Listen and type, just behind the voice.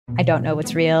I don't know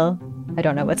what's real. I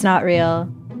don't know what's not real.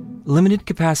 Limited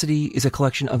Capacity is a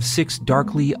collection of 6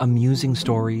 darkly amusing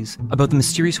stories about the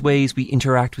mysterious ways we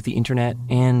interact with the internet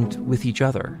and with each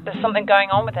other. There's something going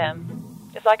on with him.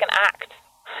 It's like an act.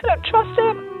 I don't trust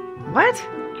him. What?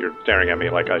 You're staring at me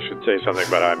like I should say something,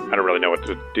 but I don't really know what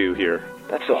to do here.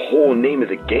 That's the whole name of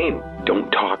the game.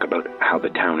 Don't talk about how the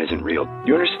town isn't real.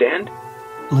 You understand?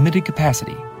 Limited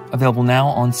Capacity, available now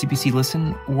on CBC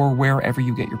Listen or wherever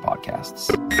you get your podcasts.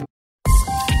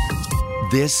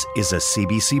 This is a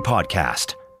CBC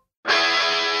podcast.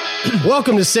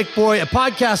 Welcome to Sick Boy, a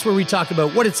podcast where we talk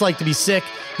about what it's like to be sick.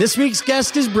 This week's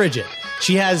guest is Bridgett.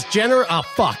 She has generalized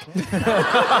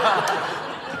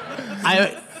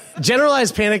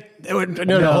panic.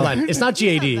 No, hold on. It's not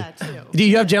GAD. Do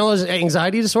you have generalized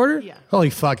anxiety disorder? Yeah.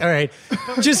 Holy fuck. All right.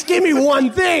 Just give me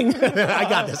one thing. I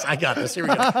got this. Here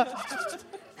we go.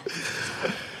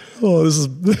 Oh,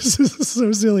 this is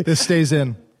so silly. This stays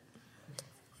in.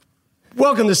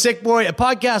 Welcome to Sick Boy, a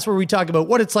podcast where we talk about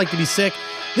what it's like to be sick.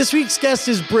 This week's guest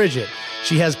is Bridgett.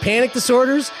 She has panic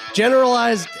disorders,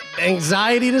 generalized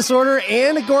anxiety disorder,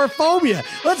 and agoraphobia.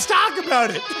 Let's talk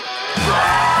about it.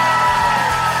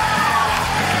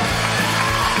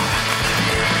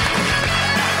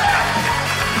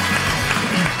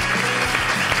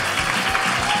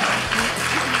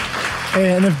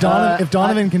 And if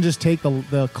Donovan can just take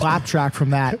the clap track from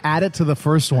that, add it to the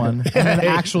first one, and then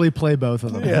actually play both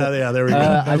of them. Yeah, there we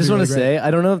go. I just want to say, I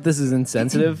don't know if this is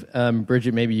insensitive.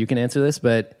 Bridgett, maybe you can answer this,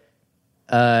 but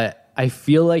I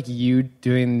feel like you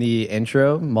doing the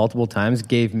intro multiple times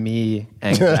gave me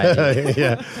anxiety.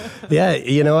 Yeah.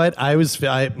 You know what?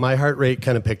 My heart rate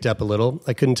kind of picked up a little.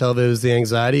 I couldn't tell if it was the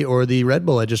anxiety or the Red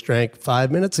Bull I just drank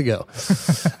 5 minutes ago.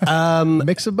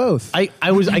 Mix of both. I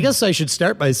guess I should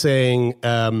start by saying,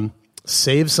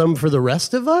 save some for the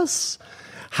rest of us.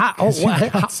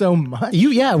 So much.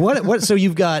 What? So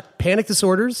you've got panic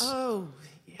disorders. Oh,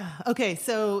 yeah. Okay,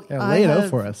 so lay it out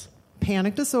for us.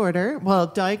 Panic disorder,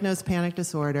 diagnosed panic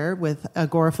disorder with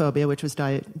agoraphobia, which was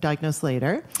diagnosed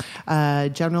later,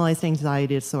 generalized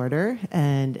anxiety disorder,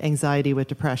 and anxiety with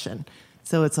depression.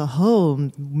 So it's a whole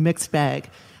mixed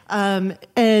bag. So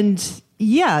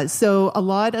a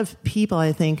lot of people,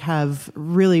 I think, have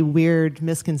really weird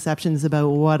misconceptions about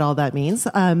what all that means.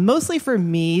 Mostly for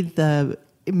me, the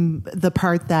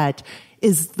part that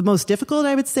is the most difficult,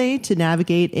 I would say, to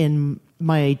navigate in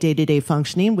my day-to-day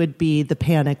functioning would be the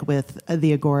panic with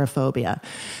the agoraphobia.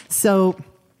 So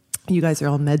you guys are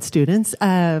all med students.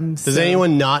 Does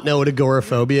anyone not know what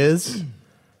agoraphobia is?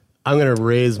 I'm going to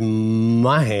raise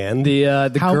my hand.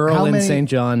 The girl in St.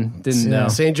 John didn't know.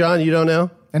 St. John, you don't know?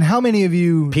 And how many of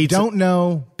you don't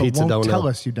know, but won't tell know.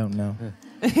 us you don't know?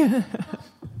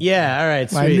 Yeah, all right,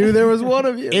 sweet. I knew there was one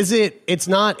of you. It's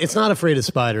not afraid of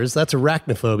spiders. That's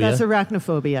arachnophobia. That's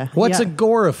arachnophobia. What's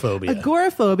agoraphobia?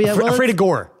 Agoraphobia. Afraid of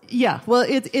gore. Yeah, well,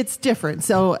 it's different.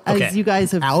 So as you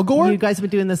guys have Al Gore? You guys have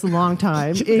been doing this a long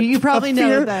time. You probably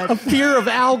know that a fear of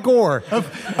Al Gore.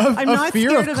 I'm not fear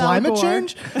scared of Al climate Gore.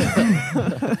 change.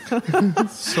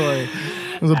 Sorry,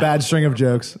 it was a bad string of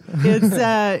jokes.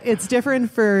 It's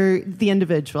different for the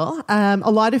individual.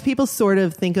 A lot of people sort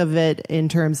of think of it in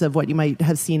terms of what you might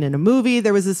have seen in a movie.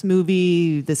 There was this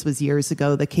movie, this was years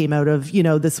ago, that came out of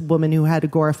this woman who had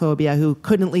agoraphobia who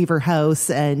couldn't leave her house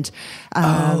and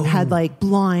had like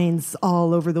blinds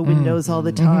all over the windows all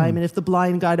the time. And if the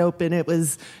blind got open, it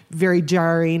was very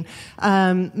jarring.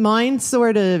 Mine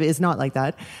sort of is not like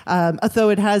that. Although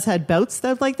it has had bouts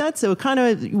like that. So it kind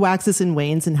of waxes and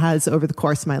wanes and has over the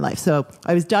course of my life. So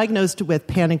I was diagnosed with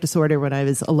panic disorder when I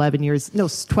was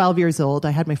 12 years old. I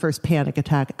had my first panic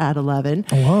attack at 11.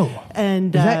 Oh, whoa.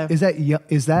 And is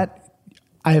that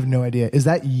I have no idea. Is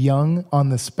that young on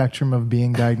the spectrum of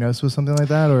being diagnosed with something like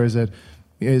that? Or is that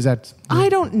I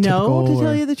don't know, to typical,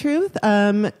 tell you the truth.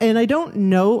 And I don't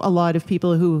know a lot of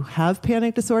people who have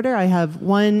panic disorder. I have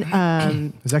one.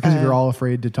 Is that because you're all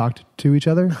afraid to talk to each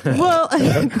other? Well,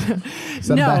 is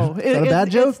that no. a bad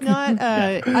joke? It's not.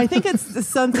 I think it's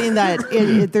something that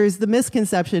there's the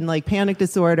misconception, like panic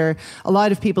disorder. A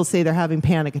lot of people say they're having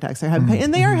panic attacks.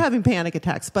 And they are having panic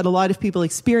attacks, but a lot of people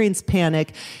experience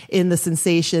panic in the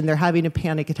sensation. They're having a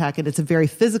panic attack, and it's a very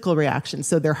physical reaction.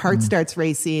 So their heart starts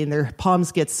racing, their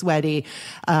palms get sweaty,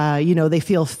 they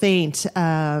feel faint,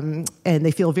 and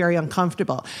they feel very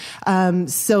uncomfortable.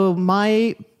 So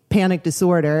my panic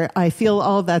disorder, I feel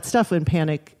all of that stuff when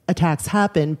panic attacks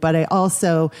happen, but I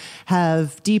also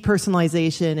have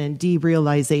depersonalization and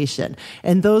derealization.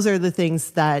 And those are the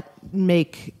things that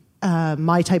make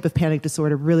my type of panic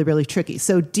disorder really, really tricky.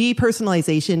 So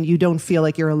depersonalization, you don't feel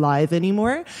like you're alive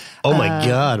anymore. Oh my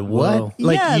God, what?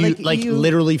 Yeah, you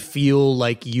literally feel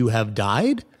like you have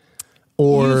died?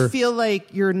 Or you feel like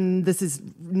this is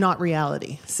not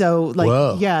reality. So like,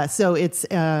 Whoa. yeah. So it's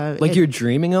Like you're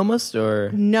dreaming almost,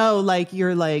 or no, like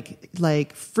you're like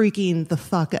freaking the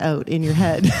fuck out in your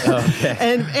head.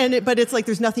 Okay. But it's like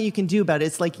there's nothing you can do about it.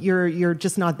 It's like you're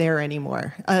just not there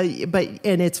anymore.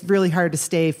 And it's really hard to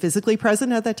stay physically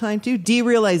present at that time too.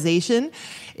 Derealization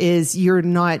is you're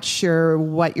not sure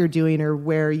what you're doing or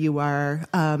where you are,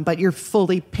 but you're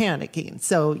fully panicking.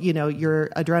 So, your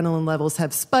adrenaline levels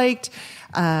have spiked.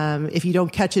 If you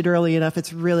don't catch it early enough,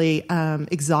 it's really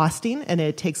exhausting, and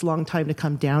it takes a long time to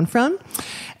come down from.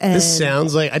 And this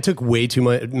sounds like I took way too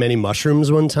many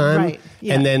mushrooms one time, Right,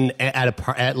 yeah. and then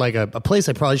at like a place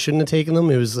I probably shouldn't have taken them.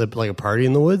 It was like a party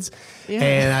in the woods, Yeah.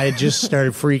 and I just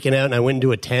started freaking out, and I went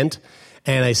into a tent,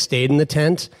 and I stayed in the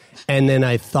tent, and then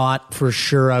I thought for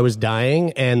sure I was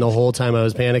dying, and the whole time I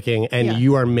was panicking. And Yeah.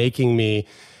 you are making me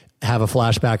have a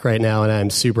flashback right now, and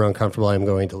I'm super uncomfortable. I'm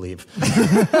going to leave.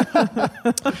 But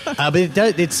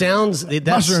it sounds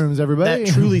Mushrooms, everybody.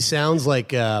 That truly sounds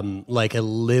like a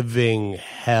living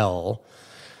hell.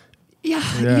 Yeah,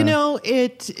 Yeah.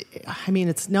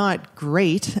 it's not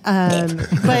great.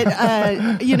 But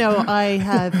I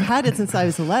have had it since I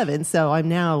was 11, so I'm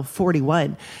now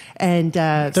 41. And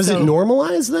Does it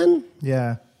normalize then?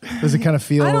 Yeah. Does it kind of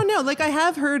feel? I don't know. Like I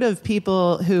have heard of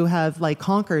people who have like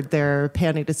conquered their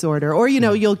panic disorder, or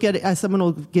you'll get someone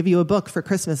will give you a book for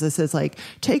Christmas that says like,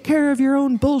 take care of your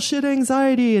own bullshit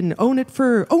anxiety and own it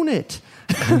forever.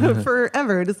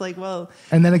 And it's like, well,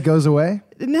 And then it goes away.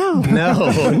 no.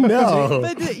 No.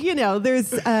 But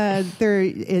there's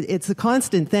it's a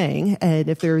constant thing, and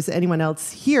if there's anyone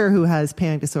else here who has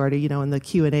panic disorder, in the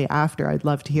Q&A after, I'd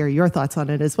love to hear your thoughts on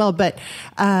it as well. But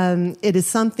it is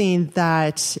something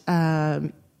that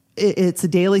it's a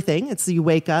daily thing. It's you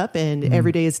wake up and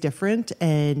every day is different,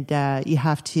 and you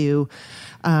have to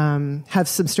have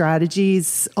some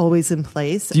strategies always in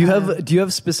place. do you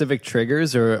have specific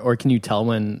triggers, or can you tell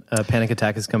when a panic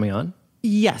attack is coming on?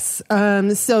 Yes.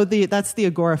 So that's the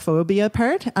agoraphobia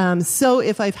part. So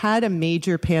if I've had a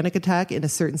major panic attack in a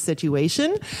certain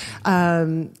situation,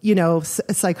 a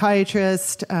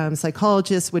psychiatrist,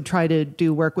 psychologist would try to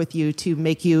do work with you to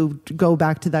make you go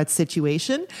back to that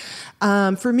situation.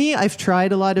 For me, I've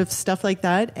tried a lot of stuff like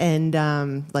that, and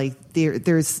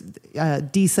there's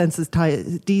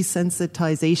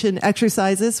desensitization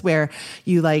exercises where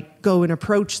you like go and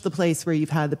approach the place where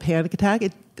you've had the panic attack.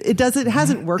 It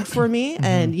hasn't worked for me,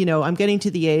 and I'm getting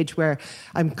to the age where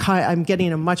I'm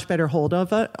getting a much better hold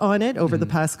on it over the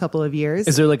past couple of years.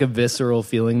 Is there like a visceral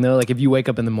feeling though? Like if you wake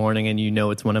up in the morning and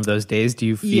it's one of those days, do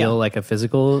you feel like a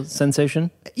physical sensation?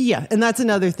 Yeah, and that's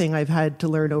another thing I've had to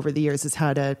learn over the years is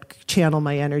how to channel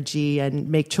my energy and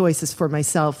make choices for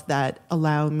myself that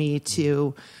allow me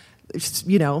to,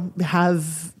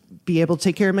 be able to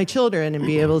take care of my children and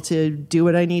be able to do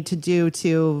what I need to do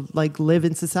to like live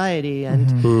in society.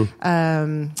 And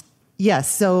yes,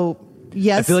 so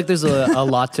yes, I feel like there's a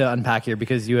lot to unpack here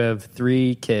because you have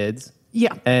 3 kids.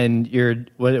 Yeah. And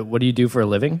what do you do for a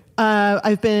living?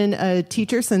 I've been a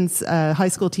teacher since high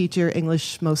school teacher,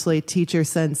 English mostly teacher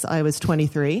since I was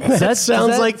 23. That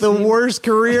sounds like the worst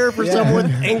career for someone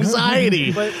with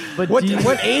anxiety. But what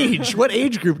age? What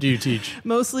age group do you teach?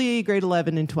 Mostly grade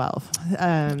 11 and 12.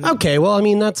 Okay, well, I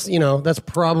mean that's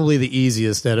probably the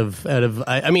easiest out of.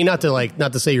 I mean, not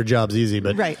to say your job's easy,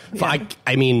 but Right,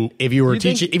 I mean, if you were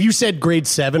teaching, if you said grade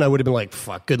 7, I would have been like,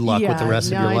 fuck, good luck with the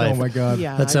rest of your life. Oh my God.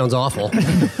 Yeah, That sounds awful.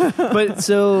 But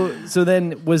so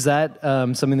then was that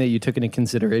something that you took into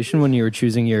consideration when you were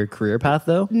choosing your career path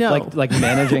though? No. Like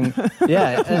managing.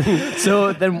 Yeah.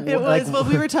 So then It was, well,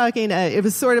 we were talking, it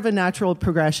was sort of a natural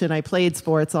progression. I played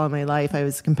sports all my life. I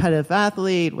was a competitive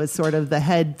athlete, was sort of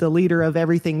the leader of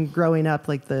everything growing up,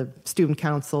 like the student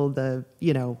council,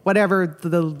 whatever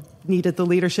needed the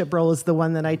leadership role is the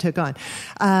one that I took on.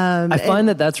 I find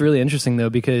that's really interesting though,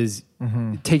 because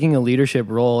taking a leadership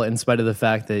role in spite of the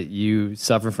fact that you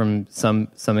suffer from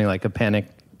something like a panic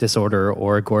disorder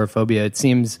or agoraphobia, it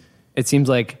seems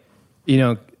like,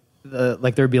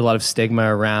 like there'd be a lot of stigma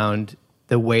around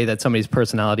the way that somebody's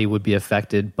personality would be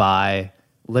affected by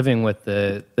living with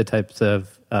the types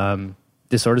of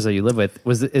disorders that you live with.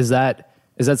 Is that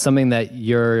something that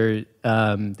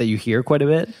that you hear quite a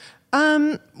bit?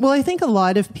 Well, I think a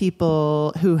lot of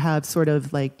people who have sort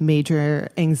of like major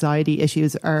anxiety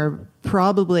issues are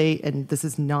probably, and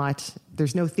there's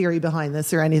there's no theory behind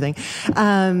this or anything.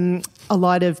 A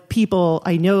lot of people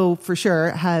I know for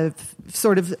sure have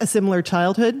sort of a similar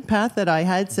childhood path that I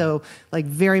had. So like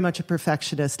very much a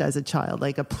perfectionist as a child,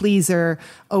 like a pleaser,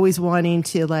 always wanting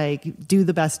to like do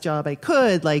the best job I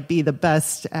could, like be the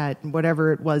best at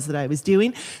whatever it was that I was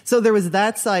doing. So there was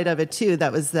that side of it too.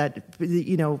 That was that,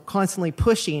 constantly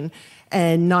pushing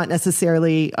and not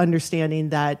necessarily understanding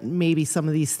that maybe some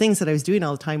of these things that I was doing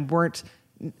all the time weren't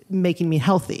making me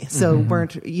healthy. So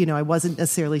weren't, I wasn't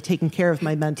necessarily taking care of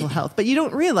my mental health. But you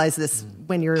don't realize this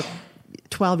when you're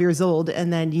 12 years old,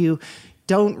 and then you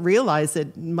don't realize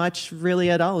it much really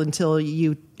at all until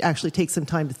you actually take some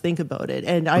time to think about it.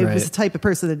 And I was the type of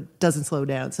person that doesn't slow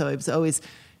down. So I was always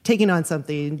taking on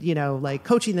something, like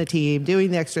coaching the team,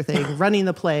 doing the extra thing, running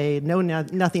the play,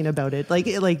 nothing about it.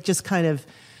 Like just kind of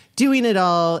doing it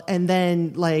all and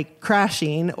then like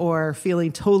crashing or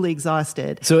feeling totally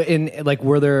exhausted. So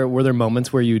were there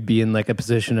moments where you'd be in like a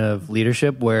position of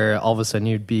leadership where all of a sudden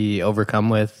you'd be overcome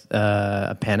with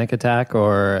a panic attack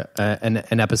or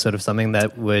an episode of something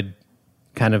that would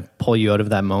kind of pull you out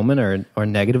of that moment or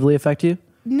negatively affect you?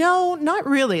 No, not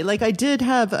really. Like I did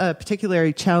have a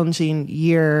particularly challenging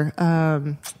year.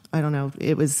 I don't know.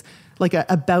 It was like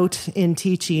a bout in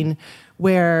teaching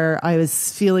where I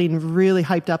was feeling really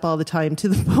hyped up all the time to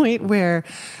the point where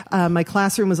my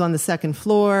classroom was on the second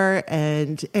floor,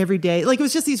 and every day, like it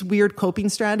was just these weird coping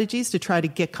strategies to try to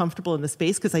get comfortable in the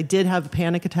space, because I did have a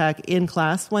panic attack in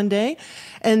class one day,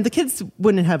 and the kids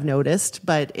wouldn't have noticed,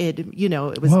 but it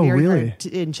was very hard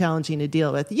and challenging to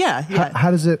deal with. Yeah. How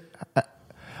does it...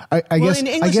 I guess in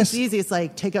English it's easy. It's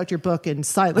like take out your book and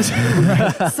silent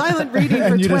reading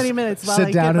for 20 minutes while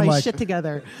I get my shit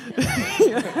together.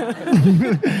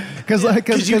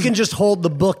 Because you can just hold the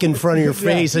book in front of your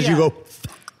face as you go.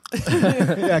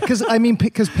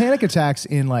 Because panic attacks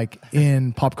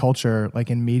in pop culture, like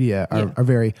in media, are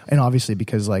very, and obviously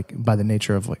because like by the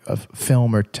nature of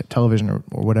film or television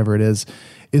or whatever it is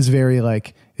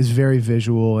very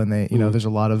visual, and they there's a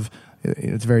lot of.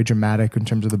 It's very dramatic in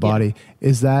terms of the body.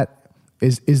 Yeah.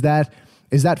 Is that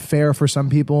fair for some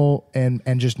people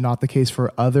and just not the case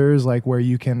for others? Like where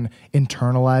you can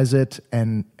internalize it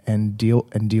and deal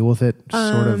with it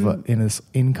sort of in this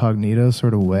incognito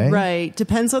sort of way? Right.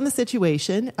 Depends on the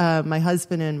situation. My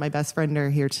husband and my best friend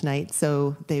are here tonight,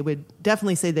 so they would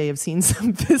definitely say they have seen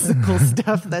some physical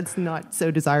stuff that's not so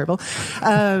desirable.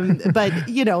 But,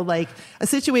 like a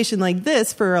situation like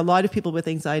this for a lot of people with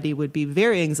anxiety would be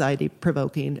very anxiety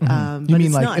provoking. You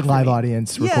mean like live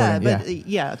audience recording?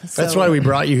 That's why we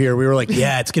brought you here. We were like,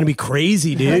 it's going to be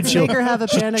crazy, dude. She'll make her have a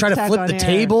panic try to attack flip on the air.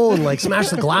 table and like smash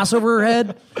the glass over her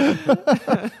head.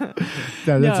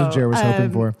 That's what Jer was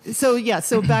hoping for.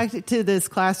 So back to this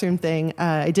classroom thing,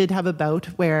 I did have a bout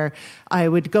where I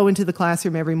would go into the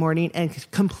classroom every morning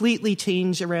and completely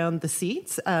change around the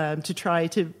seats to try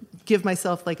to give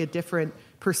myself like a different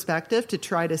perspective, to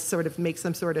try to sort of make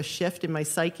some sort of shift in my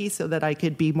psyche so that I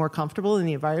could be more comfortable in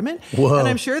the environment. Whoa. And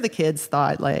I'm sure the kids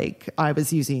thought like I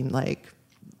was using like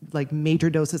major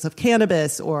doses of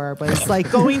cannabis, or was like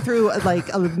going through like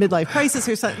a midlife crisis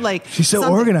or something. Like she's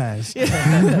so organized.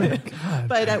 Yeah.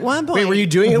 But at one point, wait, were you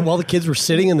doing it while the kids were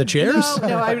sitting in the chairs?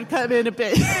 No, I would come in a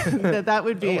bit. that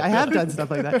would be. I have done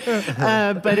stuff like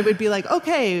that, but it would be like,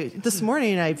 okay, this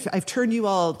morning I've turned you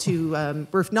all to.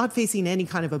 We're not facing any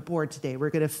kind of a board today.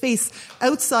 We're going to face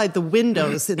outside the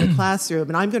windows in the classroom,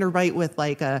 and I'm going to write with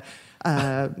like a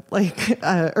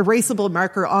erasable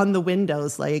marker on the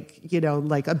windows, like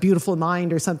a beautiful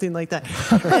mind or something like that.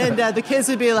 And the kids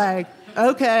would be like,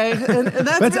 okay. And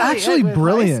that's really actually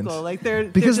brilliant. Like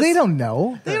because they don't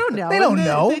know. They don't know. They don't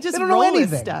know. They just they don't roll know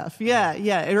with anything. stuff.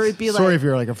 Yeah. Or it'd be like, sorry if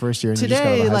you're like a first year and you just got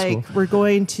out today, of high school. we're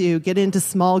going to get into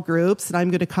small groups, and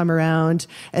I'm going to come around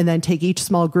and then take each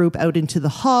small group out into the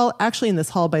hall, actually in this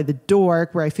hall by the door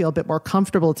where I feel a bit more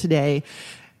comfortable today.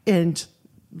 And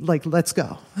like, let's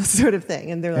go, sort of thing.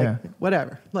 And they're like,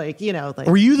 whatever. Like,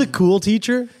 Were you the cool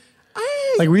teacher?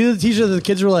 Were you the teacher that the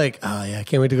kids were like, oh yeah, I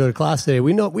can't wait to go to class today.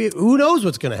 Who knows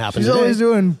what's going to happen? She's always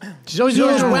doing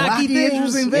wacky things.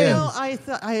 Interesting things.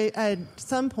 I at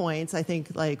some points, I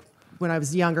think like when I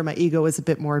was younger, my ego was a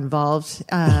bit more involved.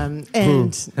 And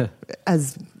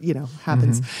as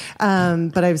happens.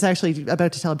 But I was actually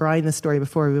about to tell Brian this story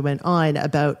before we went on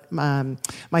about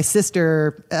my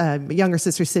sister, younger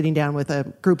sister, sitting down with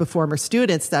a group of former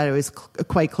students that I was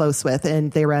quite close with,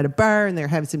 and they were at a bar and they were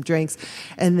having some drinks,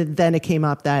 and then it came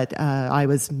up that I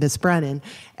was Miss Brennan,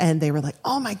 and they were like,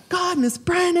 "Oh my God, Miss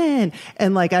Brennan!"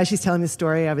 And like as she's telling the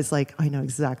story, I was like, I know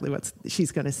exactly what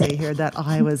she's going to say here, that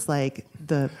I was like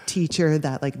the teacher teacher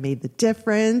that like made the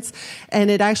difference.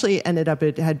 And it actually ended up,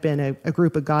 it had been a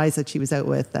group of guys that she was out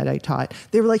with that I taught.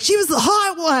 They were like, she was the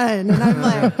hot one. And I'm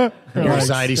like, your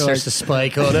anxiety starts to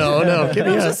spike. Oh no, it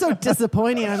was just so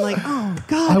disappointing. I'm like, oh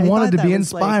God. I wanted to thought be that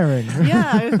was, inspiring. Like,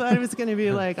 yeah, I thought it was going to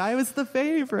be like, I was the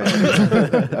favorite.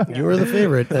 You were the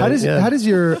favorite. How does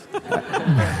your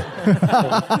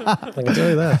I can tell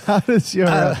you that. how does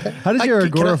your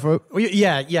agoraphobia?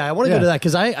 Yeah. I want to go to that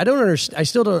because I don't understand. I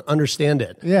still don't understand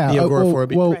it. Yeah, the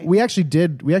agoraphobia. Well, we actually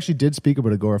did speak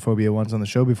about agoraphobia once on the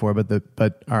show before,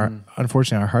 but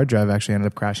unfortunately our hard drive actually ended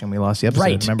up crashing. And we lost the episode.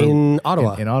 Right, Remember in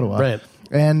Ottawa. In Ottawa, right?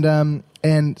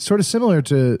 And sort of similar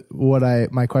to what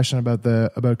my question about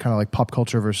kind of like pop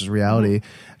culture versus reality,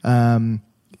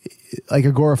 like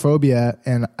agoraphobia,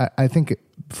 and I think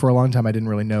for a long time I didn't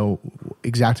really know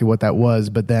exactly what that was,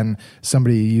 but then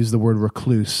somebody used the word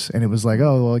recluse, and it was like,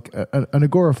 oh, like an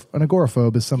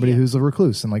agoraphobe is somebody who's a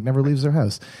recluse and like never leaves their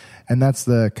house, and that's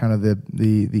the kind of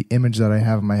the image that I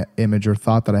have in my image or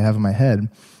thought that I have in my head.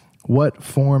 What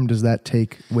form does that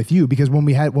take with you? Because when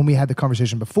we had the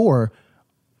conversation before,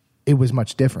 it was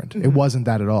much different. It wasn't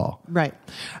that at all. Right.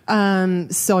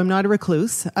 So I'm not a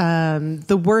recluse. I'll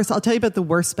tell you about the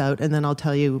worst bout, and then I'll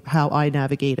tell you how I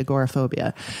navigate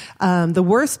agoraphobia. The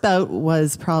worst bout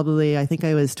was probably, I think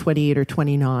I was 28 or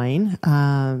 29.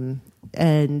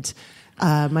 And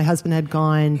my husband had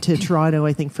gone to Toronto,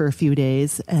 I think, for a few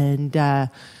days. And I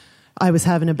was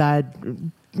having a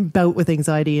bad bout with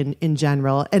anxiety in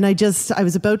general. And I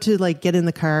was about to like get in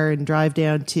the car and drive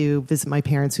down to visit my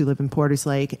parents who live in Porters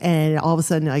Lake. And all of a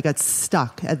sudden I got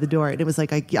stuck at the door. And it was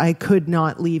like, I could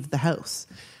not leave the house.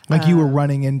 Like you were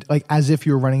running in, like as if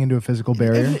you were running into a physical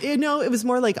barrier? It was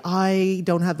more like I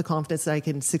don't have the confidence that I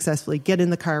can successfully get in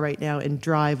the car right now and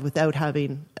drive without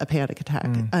having a panic attack.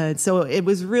 And so that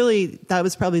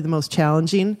was probably the most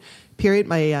challenging period.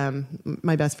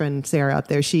 My best friend Sarah up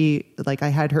there, I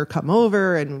had her come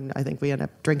over and I think we ended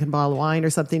up drinking a bottle of wine or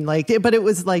something but it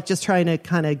was like just trying to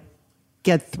kind of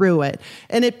get through it,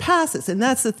 and it passes. And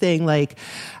that's the thing, like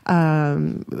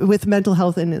with mental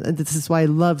health, and this is why I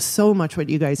love so much what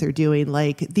you guys are doing,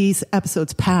 like these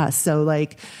episodes pass. So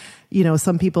like,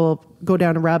 some people go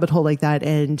down a rabbit hole like that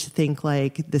and think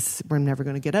like we're never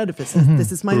going to get out of this.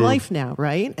 This is my life now.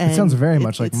 Right. And it sounds very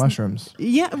much like mushrooms.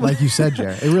 Yeah. Like you said,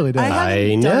 Jer, it really does. I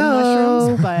haven't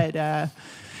done mushrooms, but,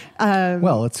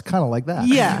 well, it's kind of like that.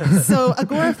 Yeah. So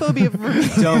agoraphobia.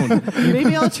 Don't.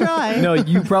 Maybe I'll try. No,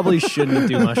 you probably shouldn't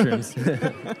do mushrooms.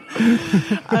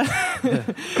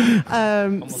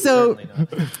 So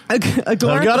agoraphobia. I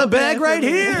got a bag right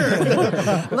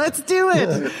here. Let's do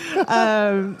it.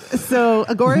 So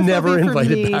agoraphobia Never invited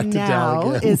for me back to now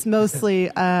Dal again. is mostly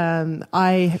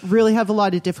I really have a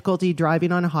lot of difficulty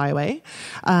driving on a highway,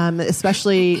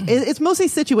 especially it's mostly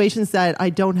situations that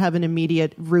I don't have an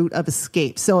immediate route of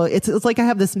escape. So it's like I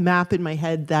have this map in my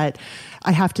head that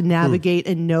I have to navigate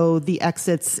and know the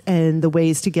exits and the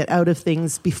ways to get out of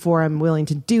things before I'm willing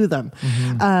to do them.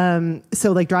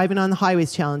 So like driving on the highway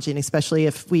is challenging, especially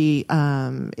if I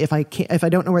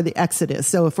don't know where the exit is.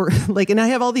 So if we're like, and I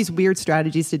have all these weird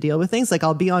strategies to deal with things. Like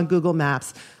I'll be on Google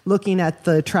Maps looking at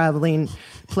the traveling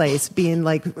place, being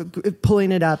like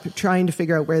pulling it up, trying to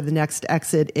figure out where the next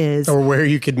exit is, or where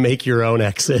you could make your own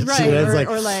exit. Right,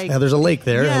 or like there's a lake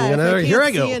there. Yeah, and here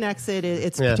I go. See an exit.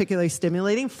 It's particularly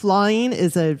stimulating. Flying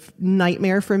is a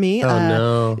nightmare for me. Oh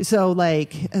no! So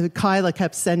like Kyla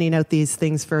kept sending out these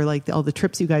things for like all the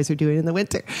trips you guys are doing in the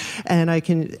winter, and I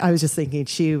was just thinking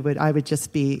I would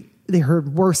just be her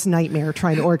worst nightmare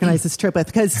trying to organize this trip with.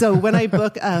 Because so when I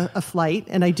book a flight,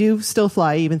 and I do still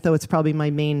fly, even though it's probably my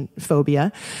main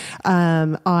phobia,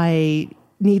 I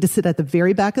need to sit at the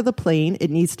very back of the plane.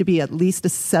 It needs to be at least a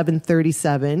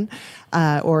 737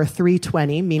 or a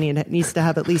 320, meaning it needs to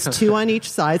have at least two on each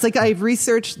side. It's like I've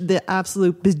researched the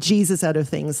absolute bejesus out of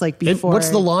things like before. What's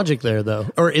the logic there, though?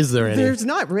 Or is there any? There's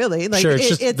not really. Like, sure,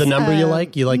 it's just the number you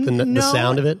like? You like the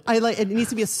sound of it? I like it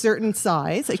needs to be a certain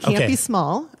size. It can't Okay. be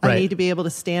small. Right. I need to be able to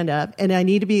stand up, and I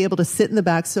need to be able to sit in the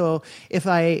back. So if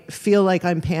I feel like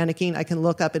I'm panicking, I can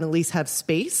look up and at least have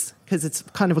space, because it's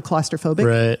kind of a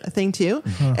claustrophobic thing too.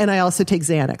 And I also take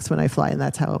Xanax when I fly, and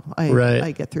that's how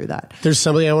I get through that. There's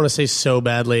something I want to say so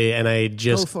badly, and I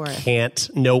just can't.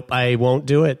 Nope, I won't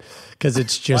do it, because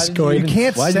it's just going. You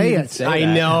can't say it. I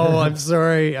know. I'm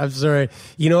sorry.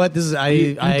 You know what? This is.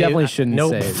 I definitely shouldn't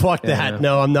nope, say it. fuck that. Yeah.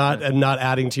 No, I'm not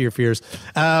adding to your fears.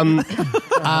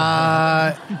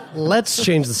 Let's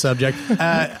change the subject.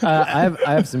 I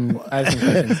have some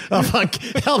questions. Oh fuck!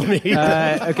 Help me.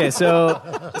 Okay, so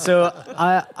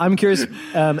I'm curious.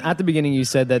 At the beginning, you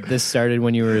said that this started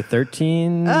when you were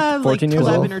 13, 14 like years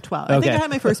 11 old? or 12. I think I had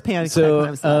my first panic attack when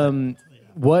I was 11.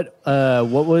 What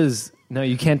was? No,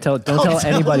 you can't tell. Don't tell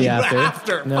anybody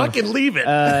after. No. Fucking leave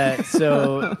it.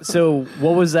 So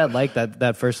what was that like?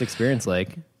 That first experience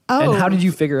like? Oh. And how did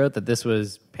you figure out that this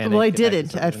was panic? Well, I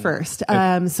didn't at first.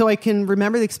 So I can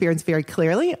remember the experience very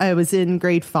clearly. I was in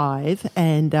grade 5,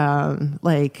 and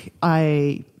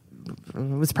I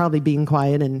was probably being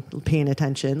quiet and paying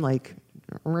attention, like.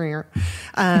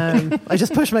 I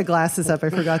just pushed my glasses up. I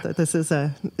forgot that this is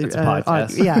a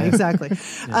podcast. Yeah, exactly.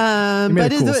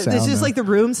 But it's just sound, like the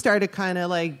room started kind of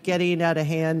like getting out of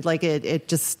hand. Like it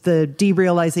just, the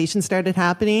derealization started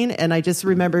happening. And I just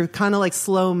remember kind of like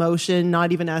slow motion,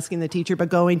 not even asking the teacher, but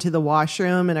going to the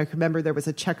washroom. And I remember there was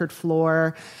a checkered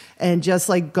floor, and just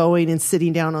like going and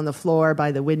sitting down on the floor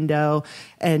by the window,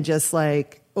 and just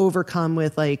like overcome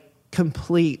with like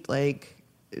complete like,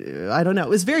 I don't know. It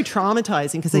was very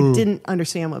traumatizing because I didn't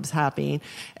understand what was happening.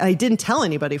 And I didn't tell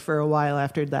anybody for a while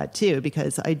after that too,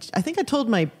 because I think I told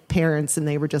my parents, and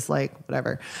they were just like,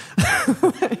 whatever.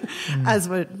 As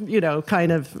what,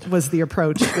 kind of was the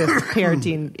approach with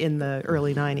parenting in the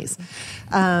early 90s.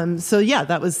 So yeah,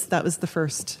 that was the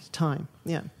first time.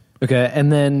 Yeah. Okay,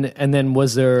 and then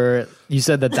was there? You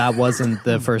said that wasn't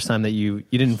the first time that you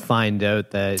didn't find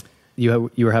out that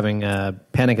you were having a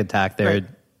panic attack there. Right.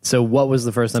 So what was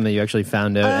the first time that you actually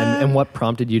found out, and what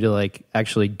prompted you to like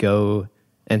actually go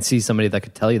and see somebody that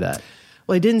could tell you that?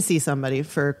 Well, I didn't see somebody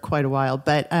for quite a while,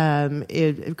 but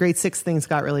grade 6 things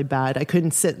got really bad. I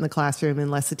couldn't sit in the classroom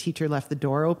unless the teacher left the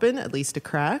door open, at least a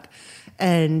crack.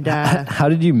 And how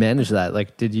did you manage that?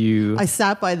 Like, did you? I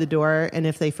sat by the door, and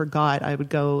if they forgot, I would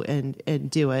go and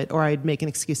do it, or I'd make an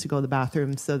excuse to go to the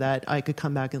bathroom so that I could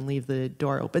come back and leave the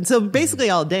door open. So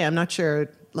basically all day. I'm not sure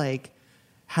like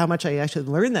how much I actually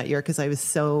learned that year, because I was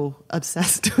so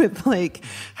obsessed with like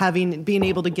being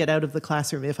able to get out of the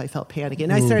classroom if I felt panicky.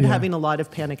 And I started having a lot of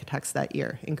panic attacks that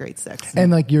year in grade 6. And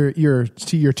like your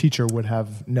teacher would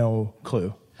have no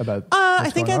clue about I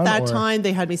think at that time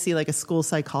they had me see like a school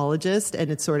psychologist,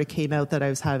 and it sort of came out that I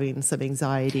was having some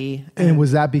anxiety. And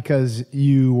was that because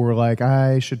you were like,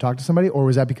 I should talk to somebody, or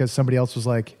was that because somebody else was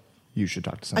like, you should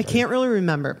talk to somebody? I can't really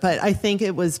remember, but I think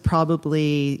it was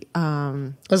probably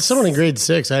as someone in grade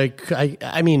 6,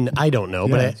 I mean, I don't know,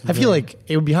 but I feel like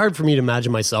it would be hard for me to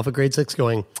imagine myself at grade 6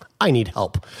 going, I need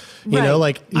help. You know,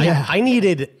 like I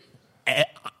needed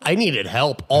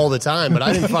help all the time, but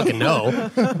I didn't fucking know.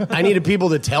 I needed people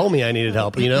to tell me I needed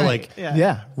help, like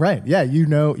right. Yeah, you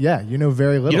know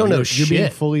very little. You don't know You're shit. being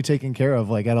fully taken care of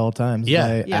like at all times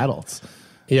by adults.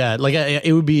 Yeah, like I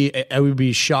would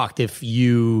be shocked if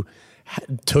you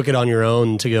took it on your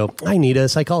own to go, I need a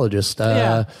psychologist.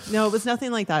 No, it was nothing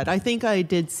like that. I think I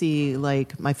did see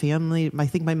like my family. I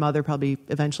think my mother probably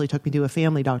eventually took me to a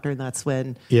family doctor, and that's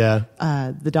when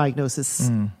the diagnosis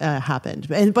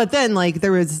happened. But then like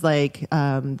there was like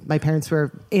my parents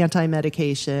were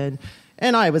anti-medication,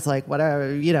 and I was like whatever,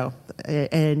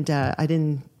 and I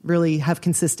didn't really have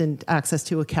consistent access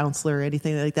to a counselor or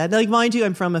anything like that. Like, mind you,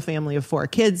 I'm from a family of 4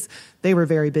 kids. They were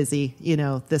very busy.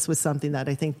 This was something that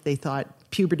I think they thought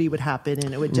puberty would happen,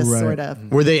 and it would just sort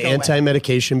of. Were they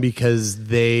anti-medication because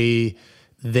they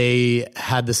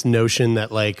had this notion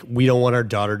that like, we don't want our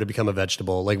daughter to become a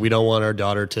vegetable. Like, we don't want our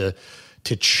daughter to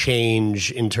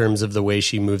change in terms of the way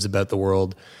she moves about the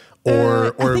world. Or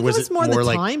I think was it was more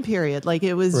the time period. Like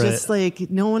it was just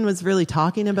like no one was really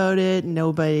talking about it.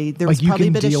 Nobody. There was like probably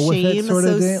a bit of deal with shame. It sort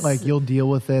of thing? Like you'll deal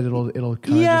with it. It'll kind of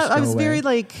just go I was away. very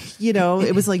like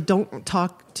it was like don't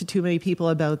talk to too many people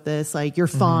about this. Like you're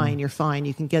fine. You're fine.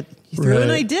 You can get through. Right.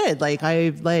 And I did. Like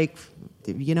I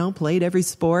played every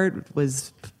sport,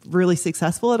 was really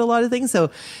successful at a lot of things. So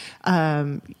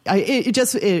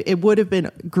it would have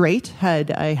been great had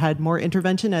I had more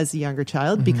intervention as a younger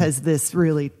child, because this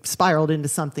really spiraled into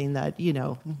something that,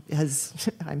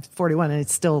 I'm 41 and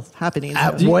it's still happening.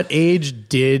 At what age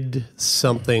did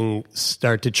something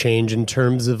start to change in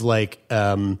terms of like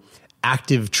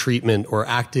active treatment or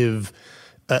active,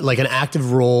 like an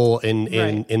active role in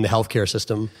the healthcare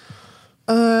system?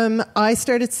 I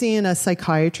started seeing a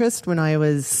psychiatrist when I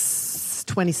was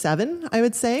 27, I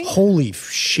would say. Holy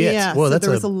shit. Yeah, Whoa, so that's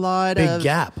there was a lot big of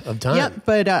gap of time. Yeah,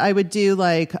 but I would do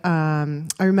like, I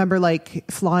remember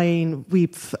like flying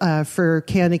for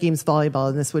Canada Games volleyball,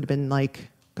 and this would have been like,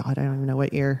 God, I don't even know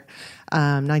what year,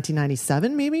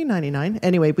 1997, maybe 99.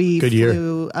 Anyway, we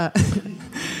flew.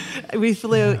 We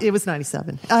flew. It was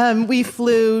 97. We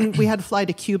flew. We had to fly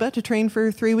to Cuba to train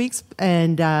for 3 weeks,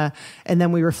 and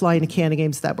then we were flying to Canada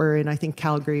Games that were in, I think,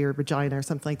 Calgary or Regina or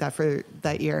something like that for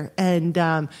that year. And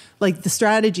like the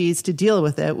strategies to deal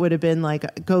with it would have been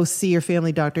like, go see your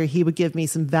family doctor. He would give me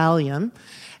some Valium.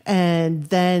 And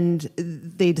then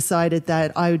they decided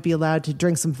that I would be allowed to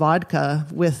drink some vodka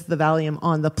with the Valium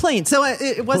on the plane. So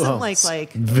it wasn't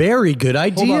like very good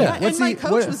idea. and my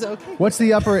coach was okay. What's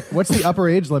the upper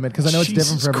age limit? Because I know it's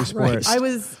different for every sport. I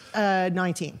was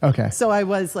 19. Okay. So I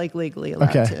was like legally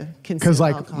allowed to consume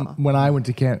alcohol. When I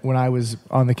was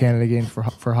on the Canada game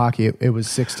for hockey, it was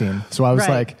 16. So I was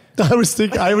like, I was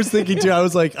thinking too. I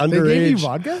was like underage. They gave you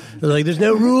vodka? They're like, there's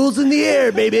no rules in the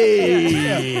air,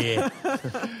 baby.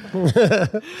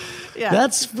 Yeah.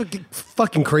 That's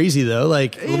fucking crazy though.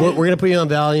 Like we're gonna put you on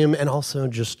Valium and also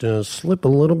just slip a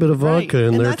little bit of vodka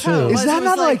in there too. Is that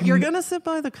not like you're gonna sit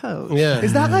by the coach? Yeah.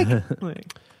 Is that like?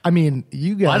 I mean,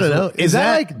 you guys. I don't know. Is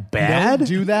that like bad? Don't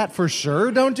do that for sure.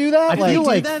 Don't do that.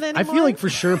 I feel like for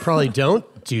sure probably don't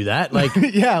do that. Like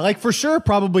yeah, like for sure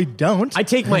probably don't. I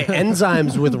take my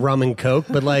enzymes with rum and coke,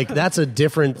 but like that's a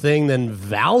different thing than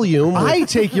Valium. I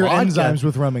take your vodka. enzymes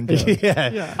with rum and coke.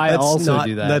 Yeah. I also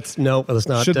do that. Let's not.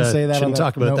 Shouldn't say that. Shouldn't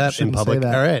talk about that in public.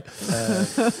 All right.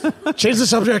 Change the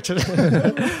subject.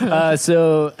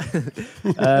 So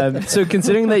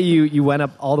considering that you went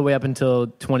up all the way up until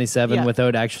 27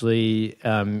 without actually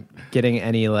getting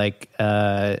any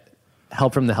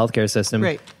help from the healthcare system,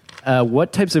 right?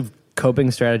 What types of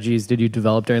coping strategies did you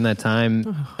develop during that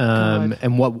time,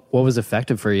 and what was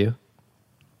effective for you?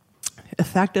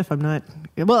 Effective? I'm not.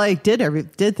 Well, I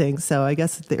did things, so I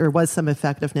guess there was some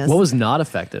effectiveness. What was not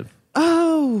effective?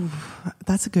 Oh,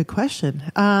 that's a good question.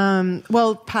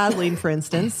 Well, paddling, for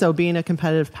instance. So, being a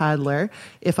competitive paddler,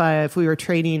 if we were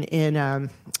training in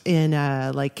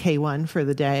like K1 for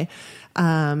the day,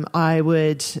 I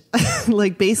would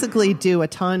like basically do a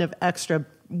ton of extra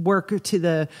work to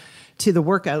the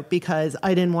workout because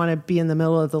I didn't want to be in the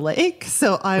middle of the lake.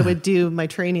 So I would do my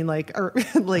training like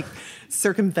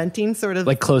circumventing sort of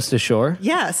like close to shore.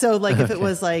 Yeah. So like if it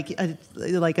was like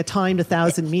a timed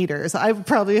 1,000 meters, I would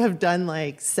probably have done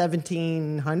like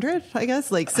 1,700, I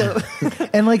guess. Like, so.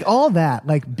 And like all that,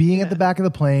 like being at the back of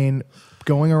the plane,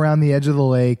 going around the edge of the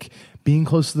lake, being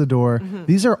close to the door. Mm-hmm.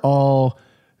 These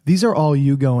are all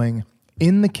you going,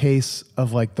 in the case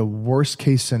of like the worst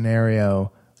case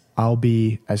scenario, I'll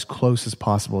be as close as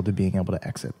possible to being able to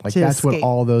exit. Like that's escape. What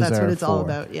all those that's are. That's what it's for. all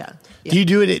about. Yeah. Do you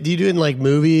do it in like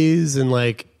movies and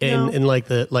like in like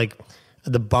the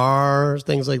bars,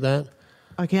 things like that?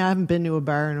 Okay, I haven't been to a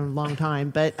bar in a long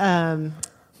time, but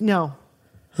no.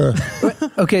 Huh.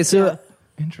 Okay, so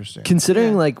interesting.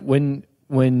 Considering like when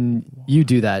you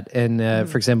do that, and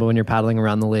for example, when you're paddling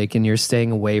around the lake and you're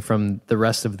staying away from the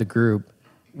rest of the group,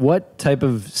 what type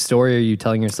of story are you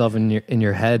telling yourself in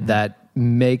your head that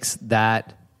makes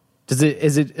that?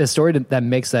 Is it a story that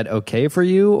makes that okay for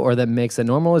you, or that makes that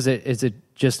normal? Is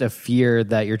it just a fear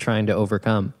that you're trying to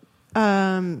overcome?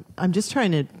 I'm just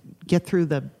trying to get through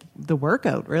the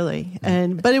workout, really.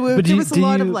 There was a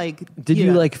lot of like. Did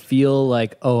you like feel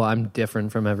like, oh, I'm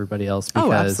different from everybody else? Because,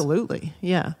 oh, absolutely,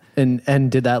 yeah. And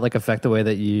did that like affect the way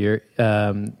that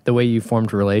the way you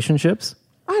formed relationships?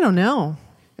 I don't know.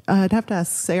 I'd have to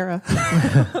ask Sarah.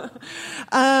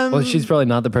 Well, she's probably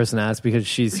not the person to ask because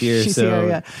she's here. She's so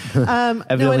here, yeah.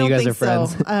 evidently, you guys are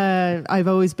friends. So. I've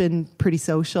always been pretty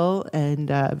social and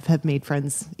have made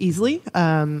friends easily.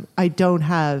 I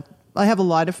have a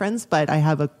lot of friends, but I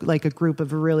have a group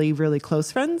of really, really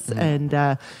close friends, and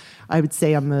I would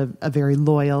say I'm a very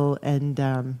loyal and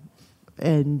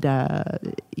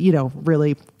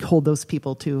really hold those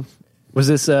people to. Was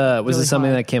this really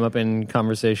something high. that came up in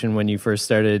conversation when you first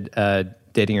started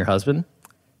dating your husband?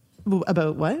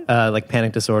 About what? Like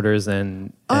panic disorders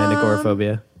and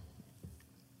agoraphobia?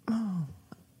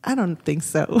 I don't think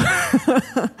so.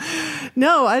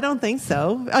 No, I don't think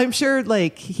so. I'm sure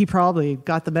like he probably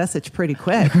got the message pretty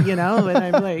quick, and I'm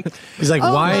like, he's like,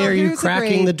 why are you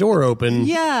cracking the door open?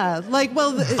 Yeah, like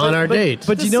on our date.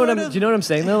 But do you know what I'm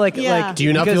saying though? Like, do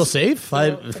you not feel safe?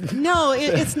 No,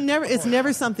 it's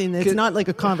never something that's not like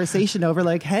a conversation over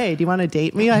like, hey, do you want to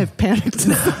date me? I have panic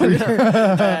disorder.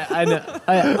 I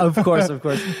know, of course,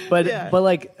 but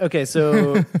like, okay,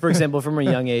 so for example, from a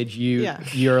young age,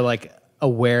 you're like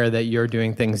aware that you're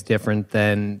doing things different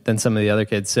than some of the other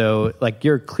kids. So like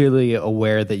you're clearly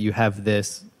aware that you have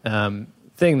this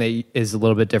thing that is a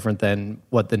little bit different than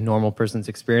what the normal person's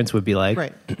experience would be like.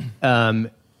 Right.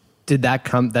 That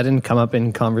didn't come up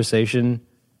in conversation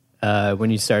when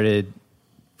you started,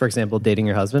 for example, dating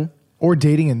your husband? Or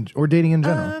dating in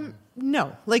general?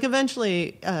 No, like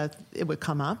eventually it would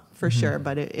come up for sure,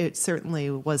 but it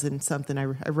certainly wasn't something I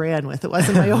ran with. It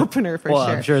wasn't my opener for well,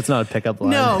 sure. I'm sure it's not a pickup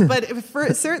line. No,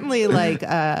 but certainly like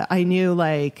I knew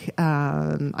like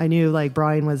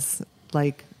Brian was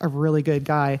like a really good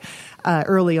guy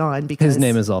early on because His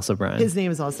name is also Brian. His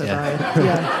name is also Brian.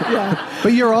 Yeah.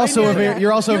 But you're also a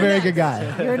very good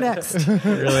guy. You're next.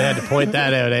 Really had to point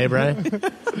that out, eh, Brian?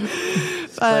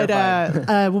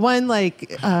 But one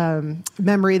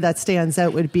memory that stands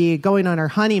out would be going on our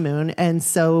honeymoon, and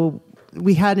so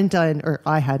I hadn't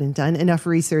done enough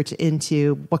research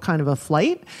into what kind of a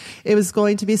flight it was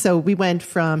going to be. So we went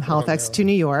from Halifax to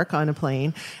New York on a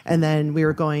plane, and then we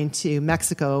were going to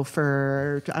Mexico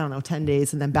for 10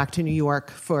 days, and then back to New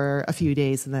York for a few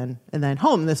days, and then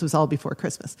home. This was all before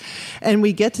Christmas, and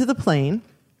we get to the plane.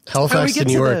 Halifax to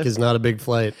New York is not a big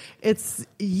flight. But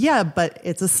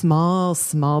it's a small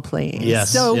plane. Yes,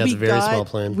 so it's a very small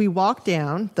plane. We walked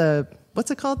down what's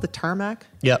it called? The tarmac?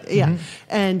 Yep. Yeah. Mm-hmm.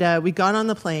 And we got on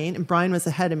the plane, and Brian was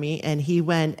ahead of me, and he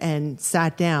went and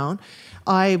sat down.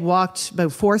 I walked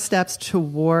about 4 steps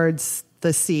towards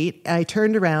the seat. I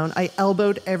turned around. I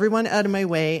elbowed everyone out of my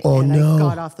way, I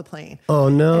got off the plane. Oh,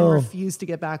 no. And refused to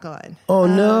get back on. Oh,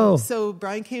 no. So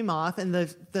Brian came off, and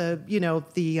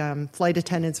the flight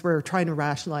attendants were trying to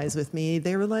rationalize with me.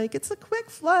 They were like, "It's a quick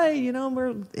flight,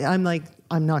 I'm like,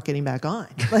 I'm not getting back on.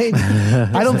 Like,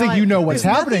 I don't think you know what's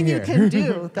there's happening nothing here. you can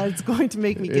do that's going to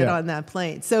make me get on that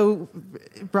plane. So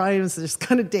Brian was just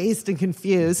kind of dazed and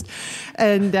confused,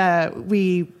 and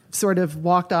we sort of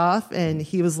walked off, and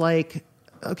he was like,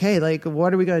 "Okay, like,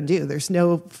 what are we going to do? There's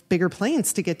no bigger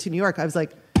planes to get to New York." I was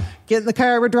like, "Get in the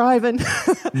car, we're driving."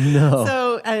 No.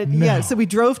 So we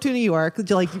drove to New York.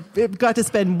 Got to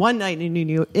spend one night in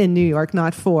New York,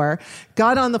 not 4.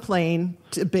 Got on the plane,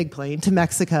 a big plane, to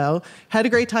Mexico. Had a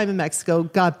great time in Mexico.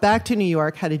 Got back to New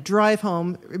York. Had to drive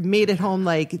home. Made it home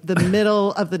like the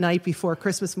middle of the night before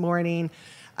Christmas morning.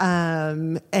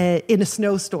 In a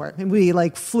snowstorm, and we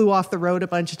flew off the road a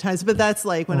bunch of times. But that's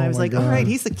when I was like, God. "All right,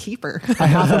 he's a keeper." I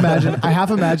half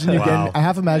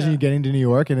imagine you getting to New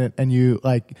York and you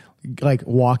like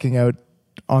walking out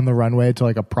on the runway to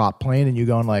a prop plane, and you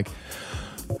going like,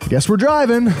 "Guess we're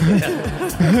driving,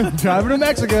 driving to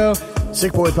Mexico."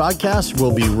 Sick Boy Podcast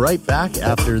will be right back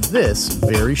after this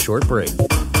very short break.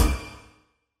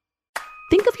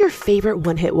 Think of your favorite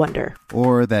one-hit wonder.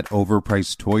 Or that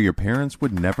overpriced toy your parents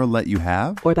would never let you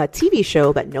have. Or that TV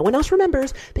show that no one else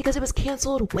remembers because it was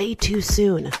canceled way too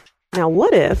soon. Now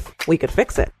what if we could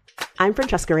fix it? I'm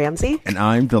Francesca Ramsey. And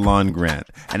I'm DeLon Grant.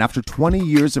 And after 20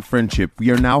 years of friendship, we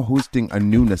are now hosting a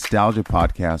new nostalgia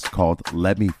podcast called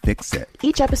Let Me Fix It.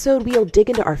 Each episode, we'll dig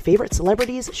into our favorite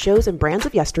celebrities, shows, and brands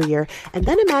of yesteryear, and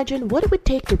then imagine what it would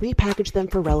take to repackage them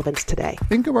for relevance today.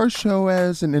 Think of our show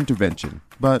as an intervention,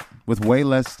 but with way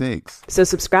less stakes. So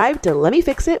subscribe to Let Me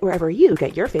Fix It wherever you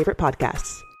get your favorite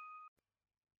podcasts.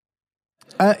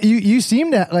 You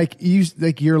seem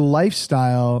to your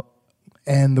lifestyle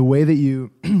and the way that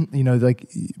you,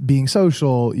 being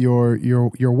social, your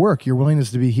work, your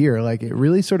willingness to be here, it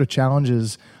really sort of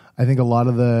challenges, I think, a lot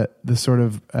of the sort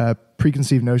of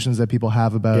preconceived notions that people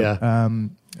have about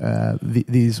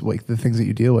these the things that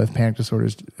you deal with, panic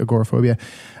disorders, agoraphobia.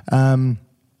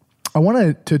 I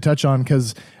wanted to touch on,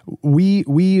 because we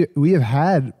have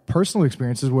had personal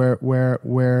experiences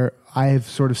where I've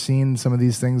sort of seen some of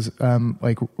these things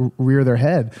rear their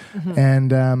head,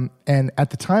 mm-hmm. and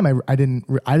at the time I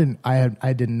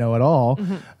didn't know at all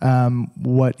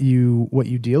what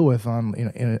you deal with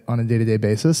on on a day-to-day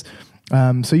basis.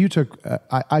 So you took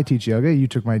I teach yoga. You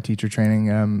took my teacher training.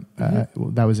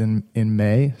 That was in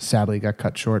May. Sadly, got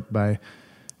cut short by.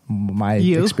 My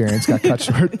experience got cut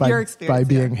short by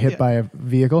being hit by a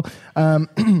vehicle.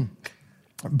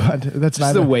 But that's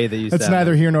the way that you that's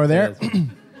neither here nor there.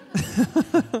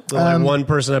 One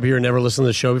person up here who never listened to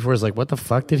the show before is like, "What the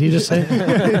fuck did he just say?"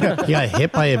 He got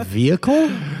hit by a vehicle,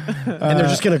 and they're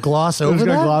just going to gloss over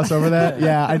that. Gloss over that.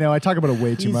 Yeah, I know. I talk about it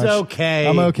way too much. He's okay.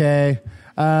 I'm okay.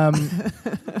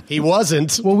 He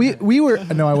wasn't. Well, we were.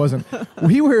 No, I wasn't.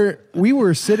 We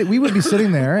were sitting. We would be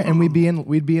sitting there, and we'd be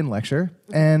in lecture,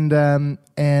 and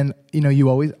you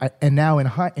always. And now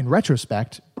in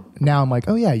retrospect, now I'm like,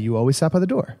 oh yeah, you always sat by the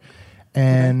door,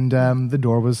 and the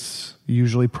door was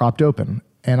usually propped open,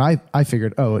 and I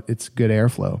figured, oh, it's good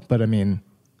airflow, but I mean,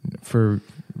 for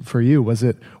you, was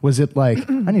it like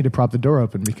I need to prop the door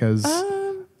open because.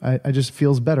 I just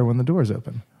feels better when the door's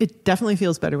open. It definitely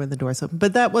feels better when the door's open,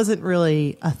 but that wasn't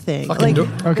really a thing.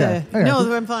 Okay.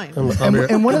 No, I'm fine.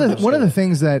 And one of the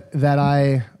things that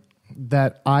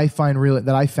I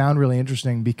found really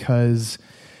interesting because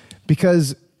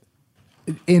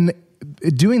in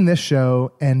doing this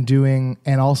show and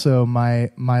also my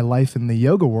life in the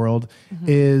yoga world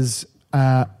is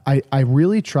I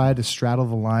really try to straddle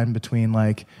the line between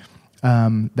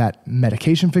that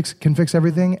medication can fix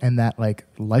everything, and that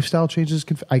lifestyle changes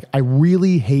can. I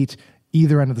really hate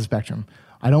either end of the spectrum.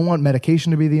 I don't want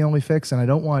medication to be the only fix, and I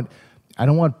don't want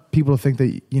people to think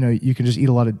that you can just eat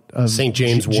a lot of St.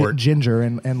 James wort ginger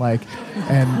and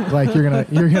you're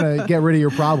gonna get rid of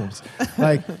your problems.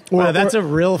 Like, wow, that's a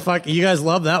real fuck. You guys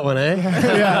love that one, eh?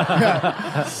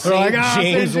 yeah. St.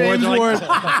 James wort.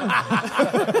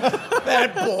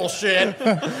 That bullshit.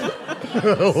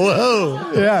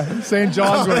 Whoa. Yeah, St.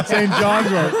 John's wort. St.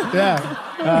 John's wort. Yeah.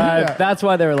 That's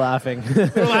why they were laughing.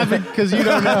 They're laughing because you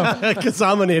don't know. Because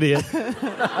I'm an idiot.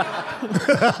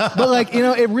 But like,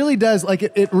 it really does. Like,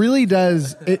 it really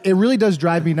does. It really does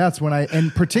drive me nuts when in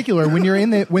particular, when you're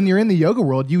in the yoga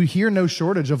world, you hear no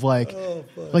shortage of like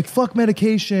fuck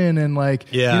medication and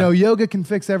like, yoga can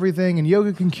fix everything and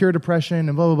yoga can cure depression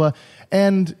and blah blah blah.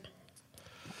 And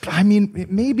I mean,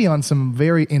 it may be on some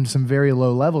very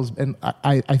low levels, and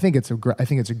I think it's a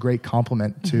great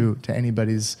compliment to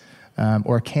anybody's.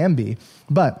 Or can be.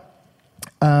 But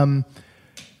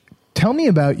tell me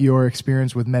about your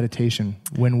experience with meditation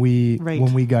when we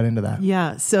got into that.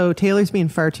 Yeah. So Taylor's being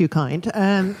far too kind.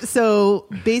 So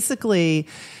basically,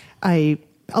 a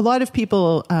lot of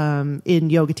people in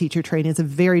yoga teacher training, it's a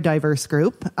very diverse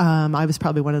group. I was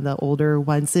probably one of the older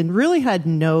ones and really had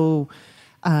no...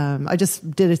 I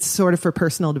just did it sort of for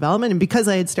personal development, and because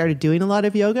I had started doing a lot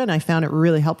of yoga, and I found it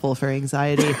really helpful for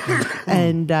anxiety,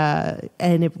 and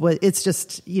it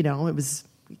was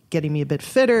getting me a bit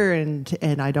fitter, and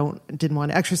I didn't want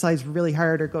to exercise really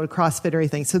hard or go to CrossFit or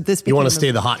anything. So this became you want to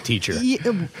stay the hot teacher.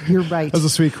 You're right. That was a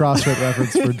sweet CrossFit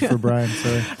reference for Brian.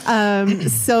 Sorry.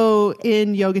 So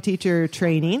in yoga teacher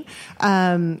training.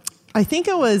 I think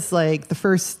it was like the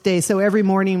first day. So every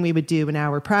morning we would do an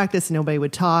hour practice. Nobody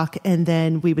would talk. And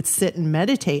then we would sit and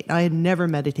meditate. I had never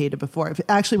meditated before.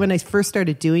 Actually, when I first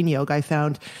started doing yoga, I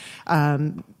found,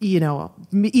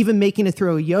 even making it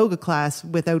through a yoga class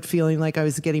without feeling like I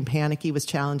was getting panicky was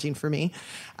challenging for me.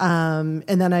 And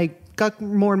then I got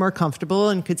more and more comfortable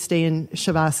and could stay in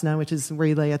Shavasana, which is where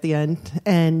you lay at the end,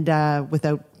 and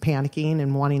without panicking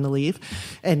and wanting to leave,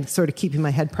 and sort of keeping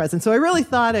my head present. So I really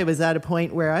thought I was at a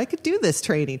point where I could do this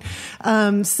training.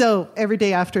 So every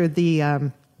day after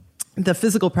the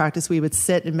physical practice, we would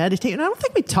sit and meditate. And I don't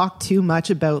think we talked too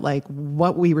much about like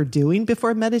what we were doing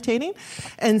before meditating.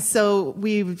 And so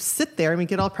we would sit there and we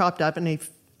get all propped up, and I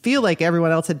feel like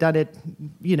everyone else had done it,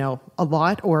 a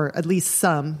lot, or at least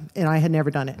some, and I had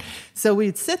never done it. So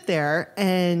we'd sit there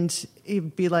and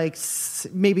it'd be like,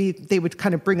 maybe they would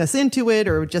kind of bring us into it,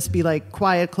 or it would just be like,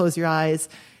 quiet, close your eyes.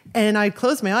 And I'd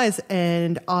close my eyes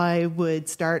and I would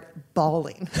start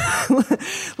bawling.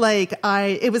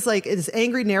 It was like this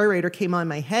angry narrator came on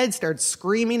my head, started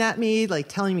screaming at me, like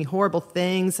telling me horrible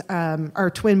things.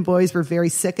 Our twin boys were very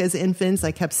sick as infants.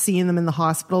 I kept seeing them in the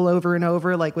hospital over and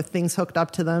over, like with things hooked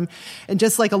up to them. And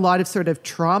just like a lot of sort of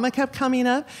trauma kept coming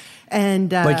up.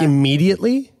 And like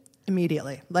immediately?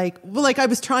 Immediately. Like I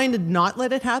was trying to not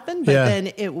let it happen, but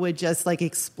then it would just like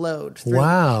explode through.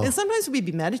 Wow. And sometimes we'd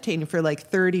be meditating for like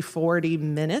 30, 40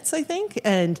 minutes, I think.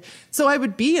 And so I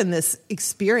would be in this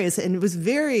experience, and it was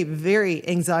very, very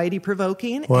anxiety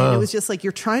provoking. Wow. And it was just like,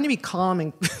 you're trying to be calm,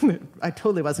 and I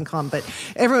totally wasn't calm, but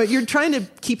you're trying to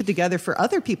keep it together for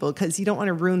other people because you don't want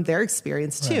to ruin their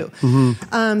experience too. Right.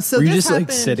 Mm-hmm. So were you this just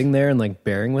like sitting there and like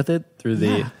bearing with it through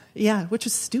the... Yeah, which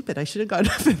was stupid. I should have got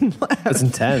up and left. That's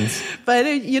intense. But,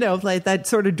 like that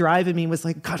sort of drive in me was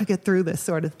like, got to get through this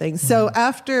sort of thing. So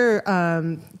after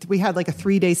we had like a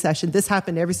 3-day session, this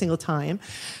happened every single time.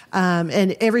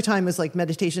 And every time it was like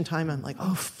meditation time, I'm like,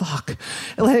 oh, fuck.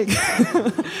 Like,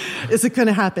 is it going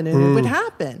to happen? And it would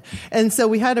happen. And so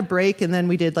we had a break, and then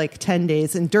we did like 10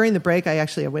 days. And during the break, I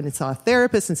went and saw a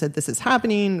therapist and said, this is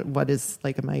happening. What is,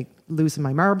 like, am I losing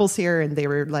my marbles here? And they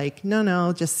were like,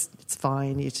 no, just... it's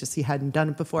fine. It's just he hadn't done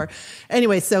it before.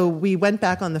 Anyway, so we went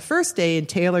back on the first day, and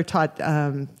Taylor taught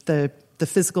the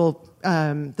physical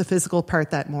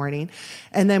part that morning.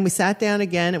 And then we sat down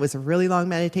again. It was a really long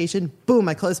meditation. Boom,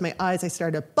 I closed my eyes. I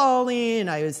started bawling.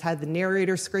 I had the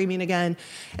narrator screaming again.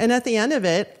 And at the end of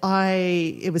it,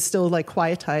 it was still like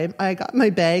quiet time. I got my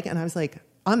bag and I was like,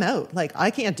 I'm out. Like, I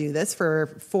can't do this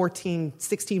for 14,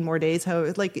 16 more days.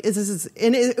 And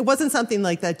it wasn't something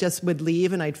like that just would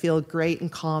leave and I'd feel great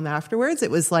and calm afterwards. It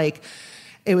was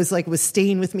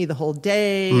staying with me the whole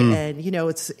day. And,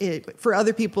 for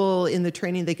other people in the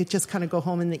training, they could just kind of go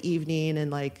home in the evening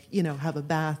and have a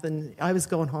bath. And I was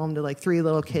going home to like 3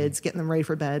 little kids, getting them ready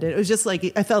for bed. And it was just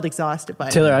like, I felt exhausted by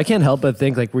it. Taylor, I can't help but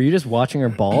think, like, were you just watching her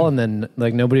bawl and then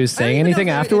like nobody was saying anything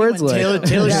afterwards? Taylor's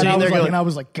sitting there going, and I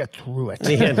was like, get through it.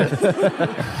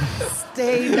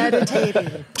 Stay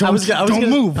meditating. Don't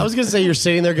move. I was going to say, you're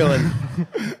sitting there going,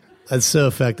 That's so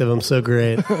effective. I'm so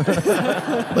great. Look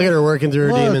at her working through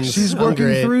her demons. She's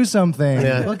working through something.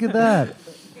 Yeah. Look at that.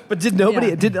 But did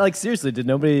nobody seriously? Did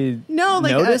nobody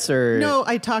notice or no?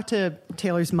 I talked to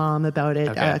Taylor's mom about it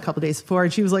a couple days before,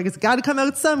 and she was like, "It's got to come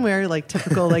out somewhere." Like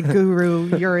typical like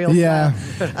guru Uriel. Yeah.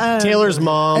 Taylor's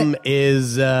mom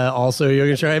is also a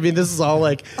yoga instructor. I mean, this is all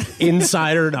like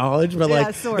insider knowledge, but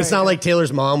like it's not like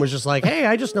Taylor's mom was just like, "Hey,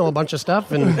 I just know a bunch of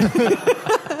stuff," and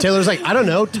Taylor's like, "I don't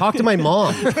know. Talk to my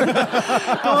mom. Go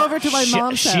over to my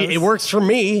mom's house. It works for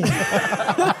me."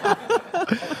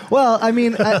 Well, I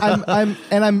mean,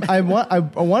 I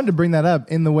wanted to bring that up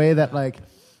in the way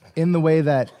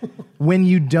that when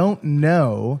you don't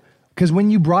know, because when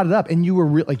you brought it up and you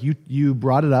were you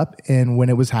brought it up and when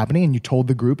it was happening and you told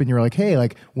the group and you were like, hey,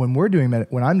 like when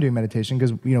I'm doing meditation,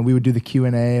 because we would do the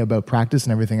Q&A about practice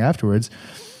and everything afterwards,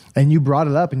 and you brought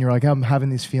it up and you're like, I'm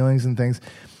having these feelings and things,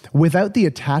 without the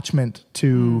attachment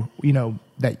to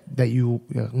that you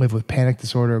live with panic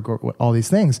disorder or all these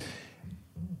things.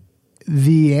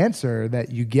 The answer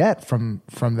that you get from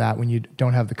that when you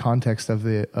don't have the context of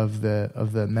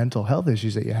the mental health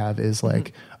issues that you have is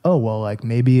like, oh well, like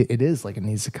maybe it is like it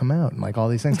needs to come out and like all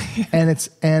these things,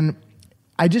 and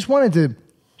I just wanted to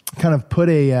kind of put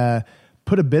a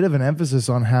bit of an emphasis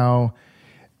on how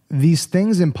these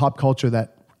things in pop culture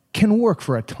that can work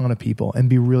for a ton of people and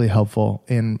be really helpful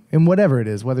in whatever it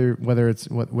is, whether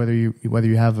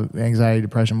you have anxiety,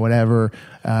 depression, whatever,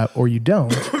 or you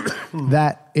don't.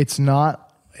 That it's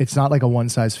not like a one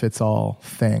size fits all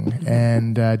thing,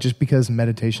 and just because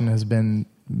meditation has been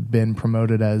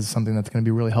promoted as something that's going to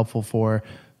be really helpful for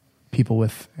people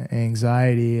with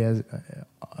anxiety as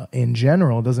in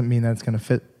general doesn't mean that it's going to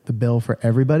fit the bill for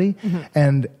everybody,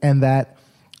 and that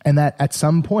at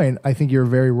some point I think you're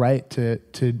very right to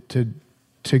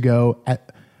go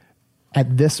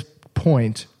at this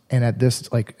point and at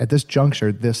this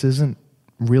juncture, this isn't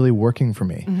really working for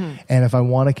me. And if I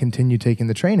want to continue taking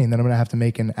the training, then I'm going to have to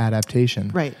make an adaptation.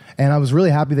 Right. And I was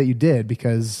really happy that you did,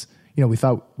 because we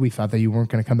thought that you weren't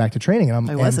going to come back to training,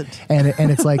 and I wasn't. And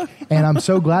it's like, and I'm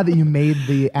so glad that you made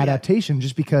the adaptation,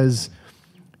 just because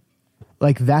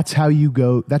like that's how you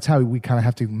go. That's how we kind of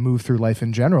have to move through life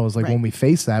in general. Is like when we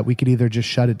face that, we could either just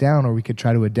shut it down, or we could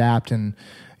try to adapt and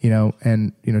to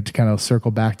kind of circle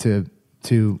back to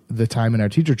the time in our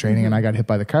teacher training. And I got hit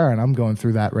by the car, and I'm going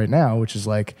through that right now, which is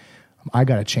like, I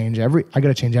got to change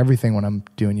everything when I'm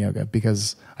doing yoga,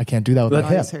 because I can't do that with my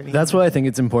hip. That's why I think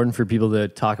it's important for people to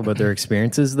talk about their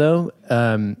experiences though.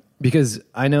 Because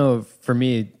I know for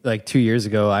me, like 2 years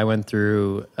ago, I went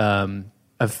through,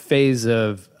 a phase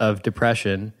of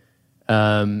depression.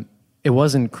 It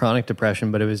wasn't chronic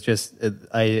depression, but it was just,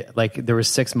 there was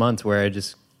 6 months where I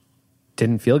just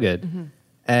didn't feel good.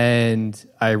 And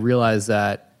I realized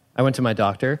that I went to my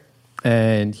doctor,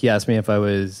 and he asked me if I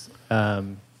was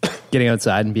getting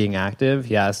outside and being active.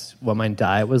 He asked what my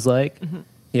diet was like.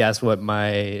 He asked what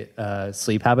my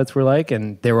sleep habits were like,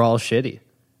 and they were all shitty.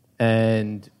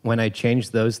 And when I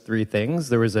changed those 3 things,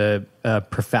 there was a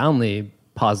profoundly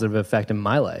positive effect in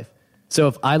my life. So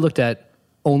if I looked at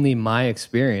only my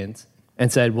experience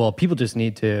and said, well, people just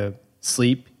need to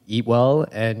sleep, eat well,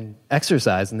 and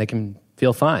exercise, and they can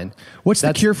feel fine. What's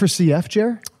the cure for CF,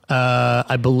 Jer?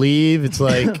 I believe it's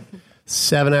like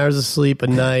 7 hours of sleep a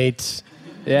night.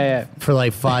 Yeah. For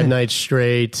like 5 nights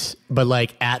straight. But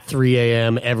like at 3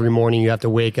 a.m. every morning, you have to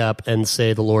wake up and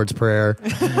say the Lord's Prayer.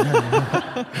 But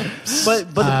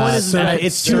the point is that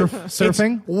it's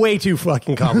surfing. It's way too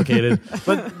fucking complicated.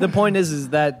 But the point is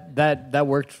that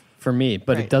worked for me,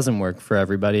 but it doesn't work for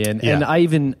everybody. And I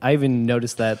even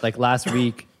noticed that like last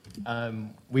week.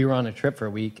 We were on a trip for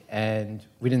a week, and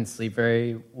we didn't sleep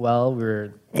very well.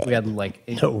 We had like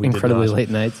incredibly late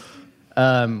nights.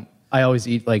 I always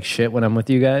eat like shit when I'm with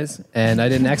you guys, and I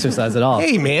didn't exercise at all.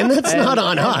 Hey man, that's not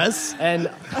on us. And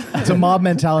it's a mob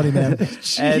mentality, man.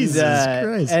 Jesus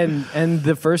Christ. And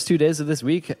the first 2 days of this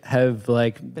week have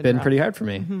like been pretty hard for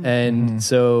me. And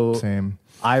so Same.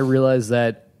 I realized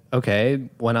that, okay,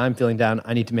 when I'm feeling down,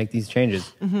 I need to make these changes,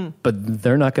 but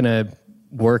they're not going to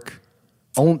work.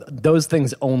 Those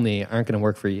things only aren't going to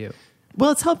work for you.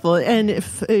 Well, it's helpful. And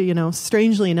if,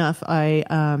 strangely enough,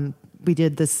 we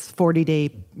did this 40-day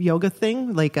yoga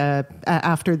thing, like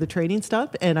after the training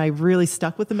stuff, and I really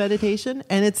stuck with the meditation,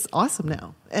 and it's awesome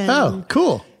now. And oh,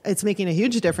 cool. It's making a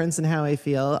huge difference in how I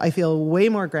feel. I feel way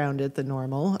more grounded than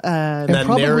normal. And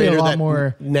probably narrator, a lot that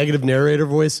more negative narrator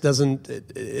voice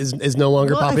is no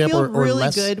longer popping up, or really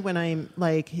less? good when I'm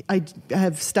like, I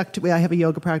have a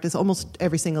yoga practice almost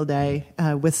every single day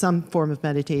with some form of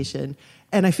meditation.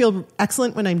 and I feel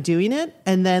excellent when I'm doing it.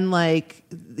 And then like,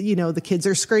 the kids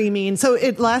are screaming. So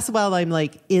it lasts while I'm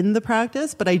like in the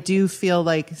practice, but I do feel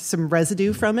like some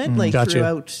residue from it, like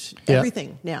throughout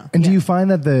everything now. And do you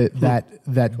find that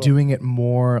that doing it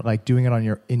more, like doing it on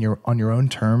your own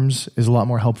terms is a lot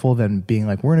more helpful than being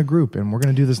like, we're in a group and we're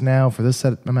going to do this now for this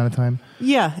set amount of time?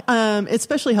 Yeah. It's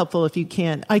especially helpful if you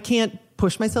can't. I can't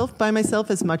push myself by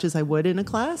myself as much as I would in a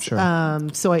class. Sure.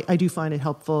 So I do find it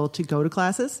helpful to go to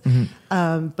classes.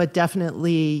 But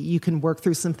definitely you can work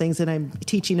through some things, and I'm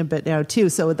teaching a bit now too.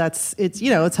 So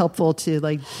it's helpful to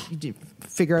like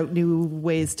figure out new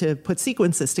ways to put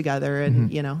sequences together,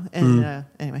 and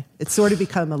anyway, it's sort of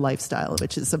become a lifestyle,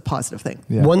 which is a positive thing.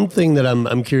 Yeah. One thing that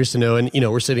I'm curious to know, and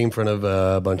we're sitting in front of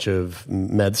a bunch of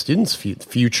med students,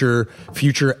 future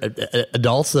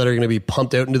adults that are going to be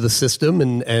pumped out into the system,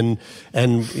 and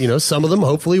some of them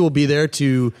hopefully will be there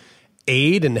to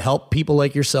aid and help people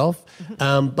like yourself.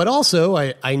 But also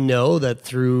I know that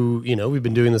through, we've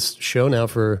been doing this show now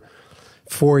for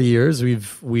 4 years.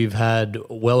 We've had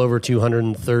well over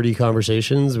 230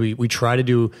 conversations. We try to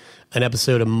do an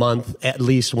episode a month, at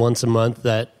least once a month,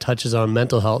 that touches on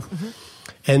mental health.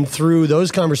 And through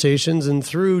those conversations and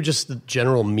through just the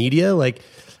general media, like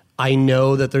I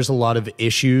know that there's a lot of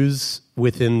issues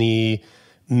within the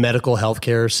medical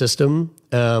healthcare system.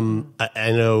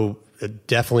 I know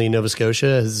definitely Nova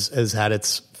Scotia has had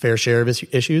its fair share of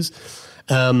issues.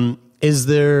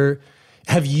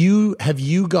 Have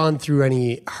you gone through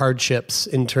any hardships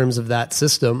in terms of that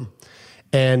system?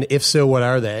 And if so, what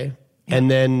are they? Yeah. And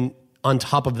then on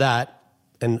top of that,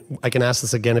 and I can ask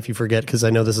this again if you forget, because I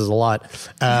know this is a lot,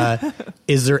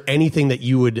 is there anything that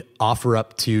you would offer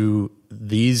up to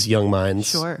these young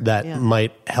minds that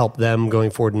might help them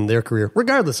going forward in their career,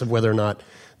 regardless of whether or not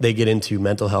they get into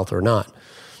mental health or not?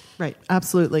 Right.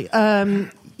 Absolutely.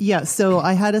 So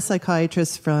I had a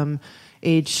psychiatrist from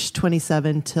age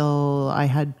 27 till I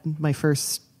had my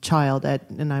first child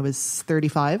and I was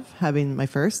 35 having my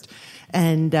first.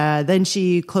 And then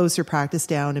she closed her practice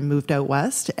down and moved out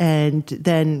west. And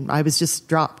then I was just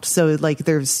dropped. So like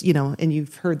there's, and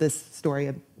you've heard this story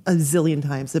a zillion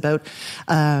times about,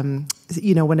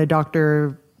 when a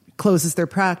doctor closes their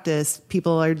practice,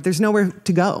 there's nowhere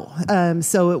to go.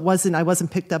 So I wasn't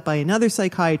picked up by another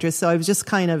psychiatrist. So I was just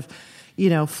kind of,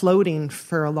 floating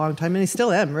for a long time. And I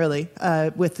still am really,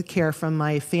 with the care from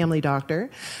my family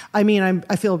doctor. I mean,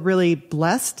 I feel really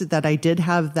blessed that I did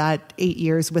have that 8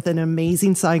 years with an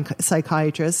amazing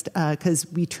psychiatrist,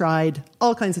 because we tried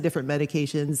all kinds of different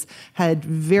medications, had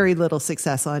very little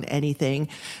success on anything.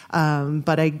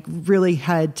 But I really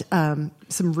had,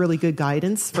 some really good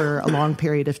guidance for a long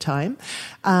period of time.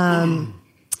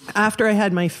 After I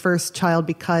had my first child,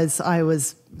 because I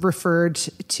was referred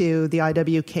to the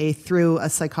IWK through a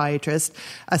psychiatrist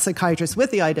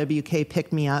with the IWK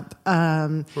picked me up.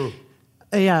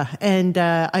 And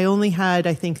I only had,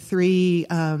 I think, 3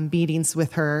 meetings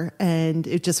with her, and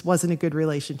it just wasn't a good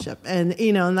relationship. And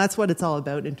and that's what it's all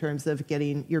about in terms of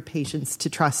getting your patients to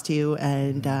trust you,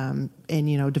 and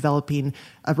developing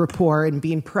a rapport and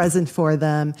being present for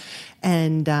them,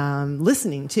 and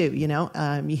listening too.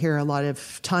 You hear a lot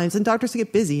of times, and doctors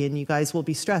get busy, and you guys will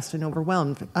be stressed and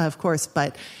overwhelmed, of course,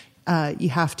 but you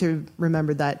have to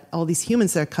remember that all these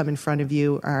humans that come in front of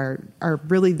you are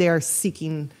really there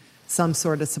seeking some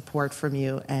sort of support from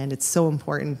you, and it's so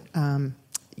important,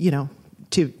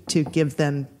 to give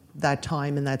them that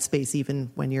time and that space, even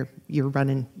when you're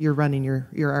running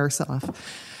your arse off.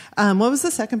 What was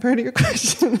the second part of your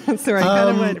question? Sorry, I kind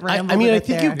of went ramble. I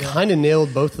think you kind of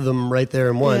nailed both of them right there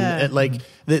in one. Yeah.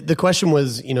 The question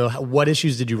was, what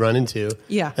issues did you run into?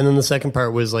 Yeah. And then the second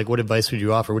part was like, what advice would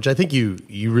you offer? Which I think you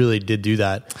really did do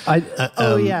that.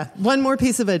 One more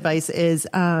piece of advice is,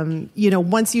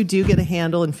 once you do get a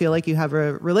handle and feel like you have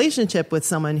a relationship with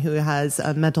someone who has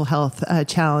mental health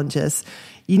challenges,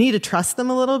 you need to trust them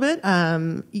a little bit.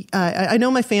 I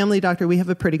know my family doctor, we have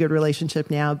a pretty good relationship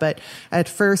now, but at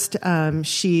first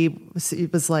she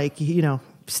was like,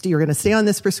 you're going to stay on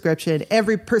this prescription.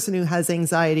 Every person who has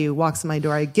anxiety who walks in my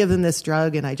door, I give them this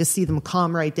drug and I just see them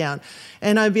calm right down.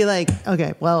 And I'd be like,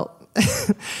 okay, well,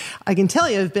 I can tell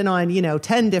you I've been on,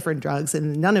 10 different drugs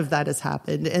and none of that has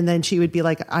happened. And then she would be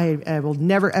like, I will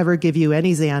never, ever give you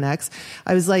any Xanax.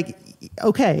 I was like,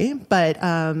 okay, but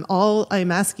all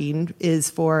I'm asking is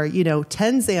for, 10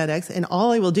 Xanax, and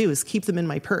all I will do is keep them in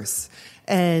my purse.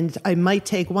 And I might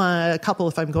take a couple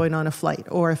if I'm going on a flight,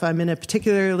 or if I'm in a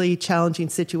particularly challenging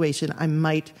situation, I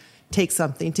might take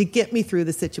something to get me through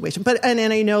the situation. But and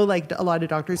I know like a lot of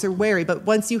doctors are wary, but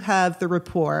once you have the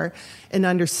rapport and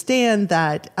understand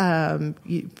that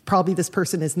probably this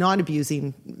person is not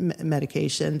abusing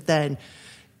medication, then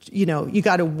you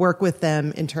got to work with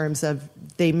them in terms of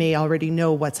they may already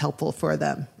know what's helpful for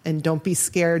them, and don't be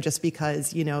scared just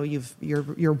because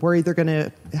you're worried they're going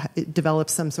to develop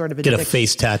some sort of addiction. Get a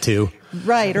face tattoo,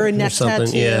 right, or a neck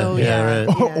tattoo, right.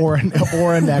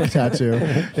 or a neck tattoo.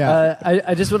 Yeah.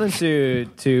 I just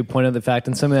wanted to point out the fact,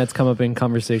 and something that's come up in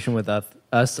conversation with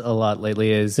us a lot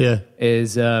lately is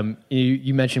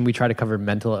you mentioned we try to cover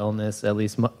mental illness at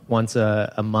least once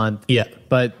a month. Yeah,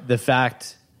 but the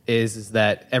fact is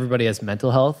that everybody has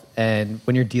mental health, and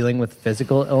when you're dealing with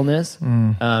physical illness,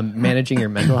 managing your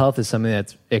mental health is something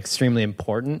that's extremely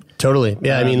important. Totally.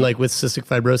 Yeah. I mean, like with cystic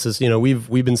fibrosis,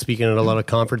 we've been speaking at a lot of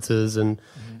conferences and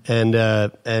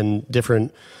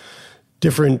different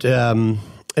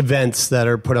events that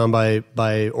are put on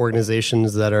by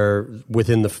organizations that are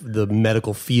within the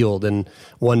medical field. And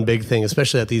one big thing,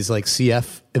 especially at these like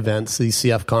CF events, these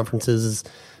CF conferences, is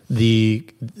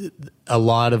a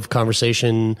lot of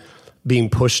conversation being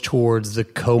pushed towards the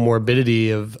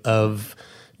comorbidity of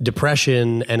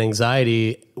depression and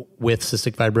anxiety with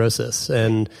cystic fibrosis,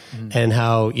 and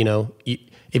how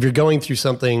if you're going through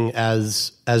something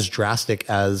as drastic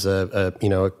as a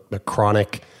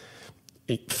chronic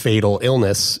fatal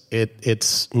illness,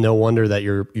 it's no wonder that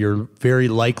you're very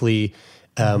likely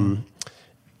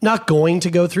not going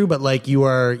to go through, but like you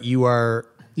are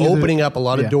opening up a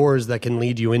lot of doors that can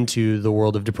lead you into the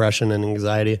world of depression and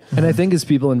anxiety. And I think as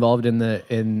people involved in the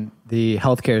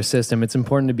healthcare system, it's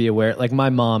important to be aware. Like my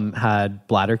mom had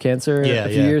bladder cancer a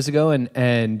few years ago,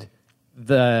 and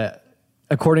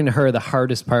according to her, the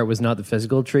hardest part was not the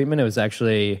physical treatment; it was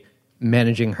actually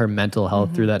managing her mental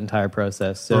health through that entire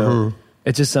process. So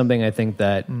it's just something I think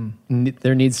that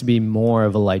there needs to be more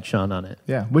of a light shone on it.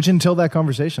 Yeah, which until that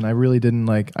conversation, I really didn't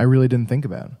think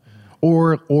about.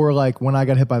 Or like when I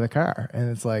got hit by the car,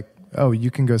 and it's like, oh, you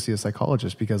can go see a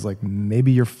psychologist because like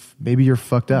maybe you're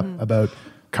fucked up about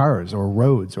cars or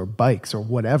roads or bikes or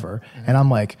whatever. And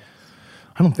I'm like,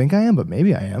 I don't think I am, but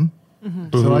maybe I am.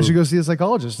 So I should go see a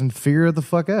psychologist and figure it the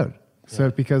fuck out.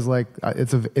 So because like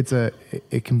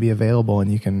it can be available,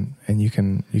 and you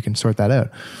can sort that out.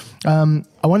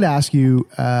 I wanted to ask you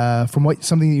from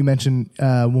something that you mentioned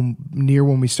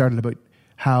when we started about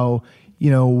how,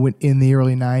 in the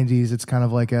early 90s, it's kind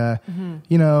of like a,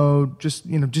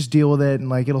 just deal with it and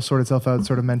like it'll sort itself out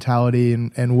sort of mentality,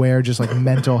 and where just like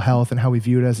mental health and how we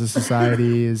view it as a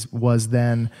society was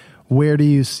then. How do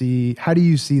you see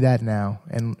that now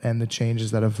and the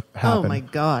changes that have happened? Oh my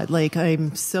God. Like,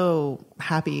 I'm so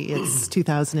happy it's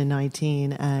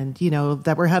 2019 and,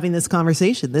 that we're having this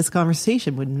conversation. This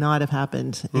conversation would not have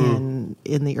happened in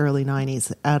the early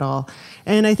 90s at all.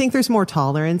 And I think there's more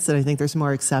tolerance, and I think there's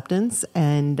more acceptance.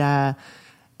 And I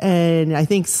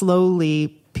think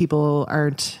slowly people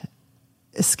aren't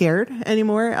scared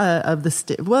anymore of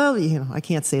the I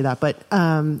can't say that, but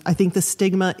I think the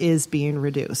stigma is being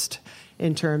reduced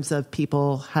in terms of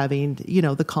people having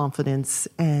the confidence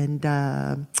and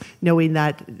knowing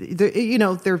that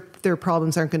their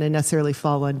problems aren't going to necessarily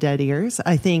fall on dead ears.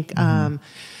 I think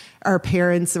our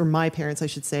parents, or my parents, I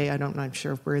should say, I'm not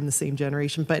sure if we're in the same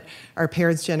generation, but our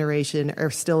parents' generation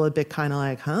are still a bit kind of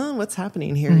like, what's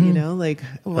happening here? They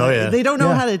don't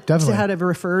know how to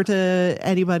refer to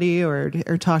anybody or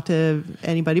talk to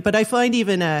anybody. But I find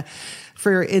even,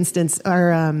 for instance,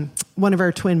 our one of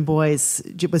our twin boys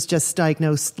was just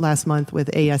diagnosed last month with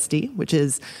ASD, which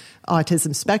is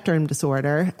autism spectrum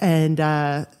disorder, and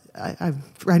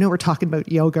I know we're talking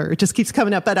about yoga. It just keeps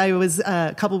coming up. But I was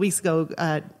a couple of weeks ago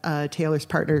at Taylor's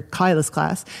partner Kyla's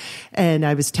class, and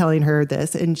I was telling her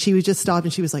this, and she was just stopped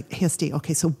and she was like, "ASD,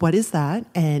 okay, so what is that?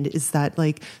 And is that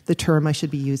like the term I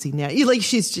should be using now?"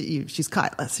 She's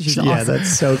Kyla. So she's awesome.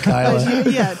 That's so Kyla.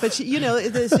 But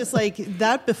it's just like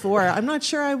that before. I'm not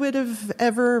sure I would have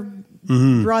ever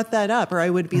brought that up, or I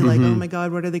would be like, "Oh my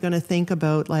God, what are they going to think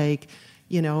about like?"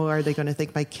 Are they going to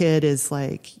think my kid is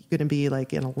like going to be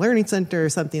like in a learning center or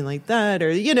something like that?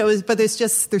 Or, but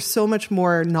there's so much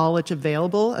more knowledge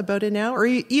available about it now. Or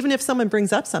even if someone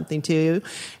brings up something to you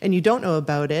and you don't know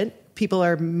about it, people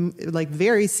are like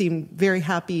seem very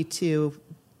happy to,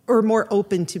 or more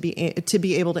open to be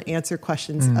able to answer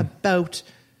questions about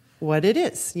what it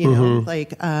is,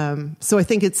 so I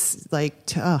think it's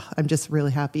like, I'm just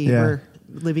really happy we're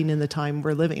living in the time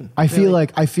we're living. I feel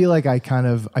like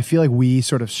we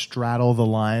sort of straddle the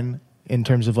line in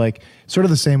terms of like sort of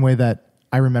the same way that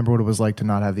I remember what it was like to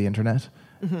not have the internet.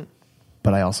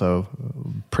 But I also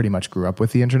pretty much grew up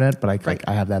with the internet, but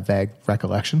I have that vague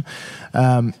recollection.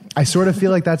 I sort of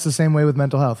feel like that's the same way with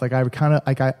mental health. Like I kind of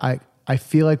I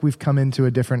feel like we've come into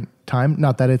a different time.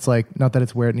 Not that it's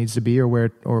where it needs to be or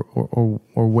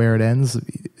where it ends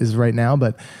is right now,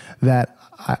 but that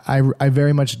I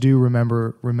very much do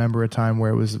remember a time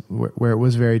where it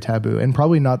was very taboo, and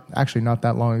probably not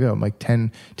that long ago, like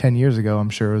 10 years ago.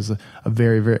 I'm sure it was a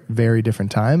very, very, very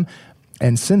different time.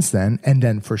 And since then, and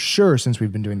then for sure since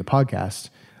we've been doing the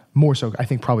podcast, more so, I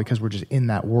think probably because we're just in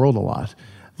that world a lot.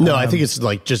 No, I think it's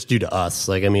like just due to us.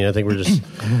 Like, I mean, I think we're just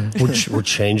we're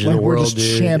changing like the world,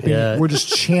 dude. We're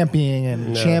just championing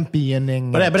and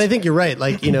championing. But I think you're right.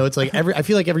 Like, you know, it's like I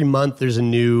feel like every month there's a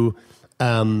new,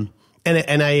 and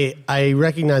I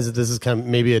recognize that this is kind of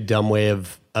maybe a dumb way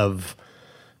of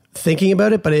thinking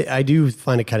about it, but I do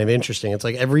find it kind of interesting. It's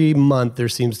like every month there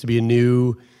seems to be a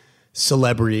new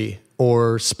celebrity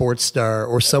or sports star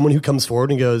or someone who comes forward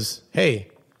and goes, "Hey,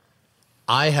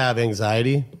 I have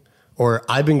anxiety." Or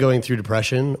I've been going through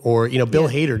depression, or, you know, Bill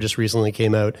Hader just recently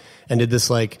came out and did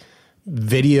this like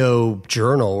video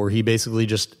journal where he basically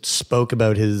just spoke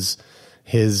about his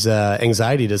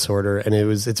anxiety disorder, and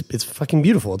it's fucking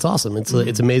beautiful. It's awesome.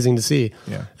 It's amazing to see.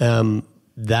 Yeah.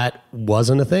 That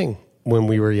wasn't a thing when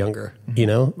we were younger. You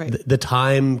know, Right. the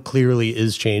time clearly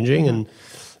is changing, and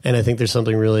I think there's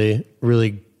something really,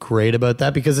 really great about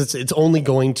that, because it's only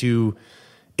going to help.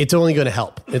 It's only going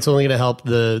to help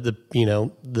the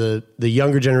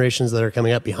younger generations that are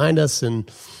coming up behind us. And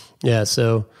yeah,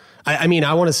 so I mean,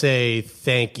 I want to say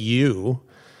thank you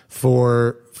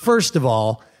for, first of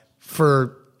all,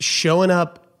 for showing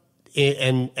up.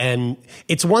 And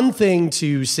it's one thing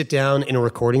to sit down in a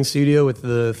recording studio with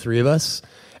the three of us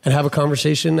and have a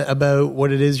conversation about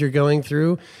what it is you're going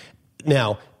through.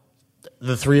 Now,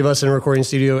 the three of us in a recording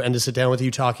studio, and to sit down with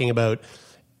you talking about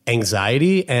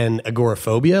anxiety and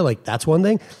agoraphobia, like, that's one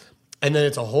thing. And then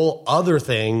it's a whole other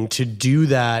thing to do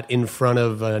that in front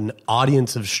of an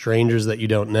audience of strangers that you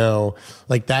don't know.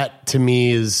 Like, that to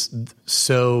me is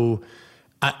so,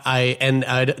 I'm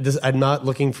not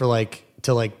looking for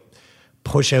to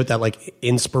push out that like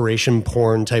inspiration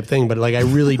porn type thing, but like, I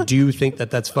really do think that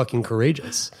that's fucking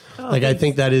courageous. I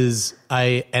think that is,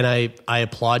 I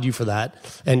applaud you for that.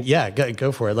 And yeah,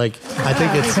 go for it. Like, I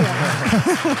think it's,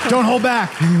 don't hold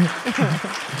back.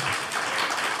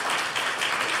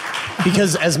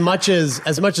 Because as much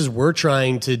as we're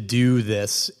trying to do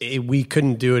this, we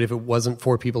couldn't do it if it wasn't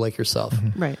for people like yourself.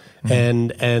 Right.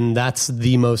 And that's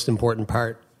the most important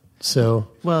part. So,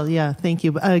 well, yeah, thank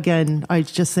you. Again, I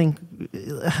just think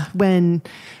when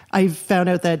I found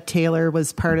out that Taylor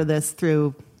was part of this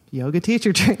through yoga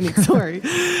teacher training, sorry.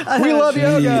 We love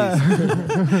yoga.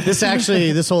 This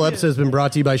whole episode has been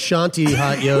brought to you by Shanti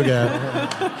Hot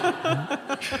Yoga.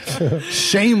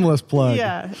 Shameless plug.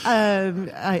 Yeah.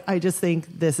 I just think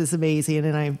this is amazing.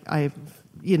 And I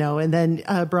you know, and then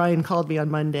Brian called me on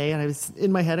Monday, and I was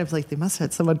in my head, I was like, they must have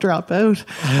had someone drop out.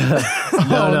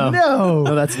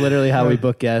 No, that's literally how we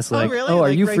book guests. Like, really? are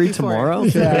Like, you right free before. tomorrow?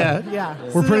 Yeah.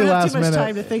 We're pretty last too much minute.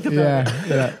 time to think about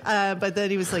it. But then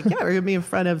he was like, yeah, we're going to be in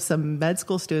front of some med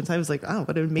school students. I was like, oh,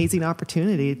 what an amazing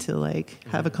opportunity to like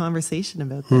have a conversation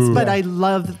about this. But I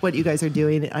love what you guys are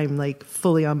doing. I'm like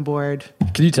fully on board.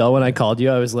 Can you tell when I called you,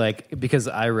 I was like, because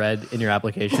I read in your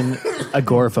application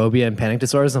agoraphobia and panic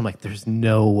disorders, I'm like, there's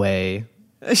no way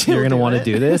you're going to want to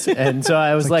do this. And so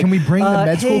I was like, can we bring the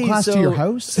med school class to your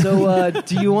house? So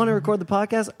do you want to record the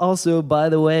podcast? Also, by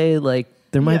the way, like,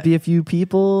 there might be a few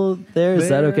people there. Is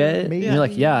that okay? And you're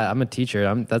like, yeah, I'm a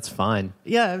teacher. That's fine.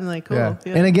 Yeah, I'm like, cool. Yeah.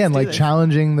 Yeah, and again, let's like do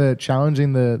challenging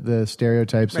the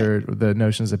stereotypes or the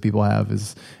notions that people have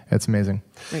it's amazing.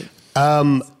 Right.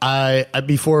 I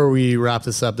before we wrap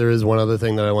this up, there is one other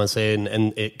thing that I want to say,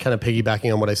 and it kind of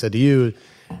piggybacking on what I said to you.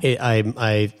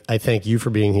 I thank you for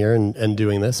being here and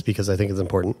doing this, because I think it's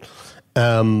important.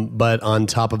 But on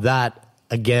top of that,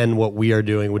 again, what we are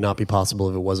doing would not be possible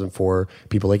if it wasn't for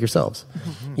people like yourselves.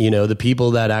 Mm-hmm. You know, the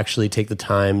people that actually take the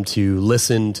time to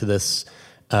listen to this,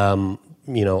 you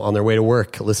know, on their way to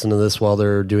work, listen to this while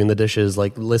they're doing the dishes,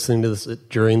 like listening to this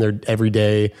during their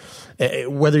everyday,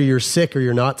 whether you're sick or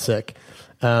you're not sick.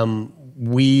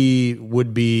 We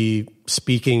would be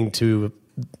speaking to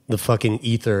the fucking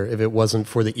ether if it wasn't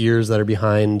for the ears that are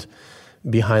behind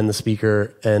the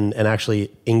speaker and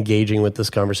actually engaging with this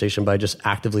conversation by just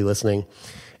actively listening.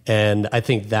 And I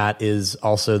think that is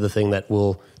also the thing that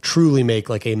will truly make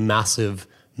like a massive,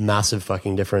 massive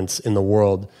fucking difference in the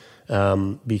world.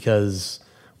 Because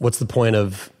what's the point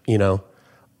of, you know,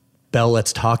 Bell,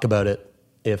 let's talk about it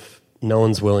if no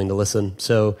one's willing to listen.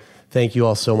 So thank you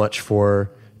all so much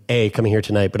for A, coming here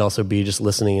tonight, but also B, just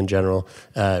listening in general.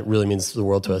 It really means the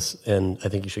world to us. And I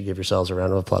think you should give yourselves a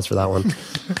round of applause for that one.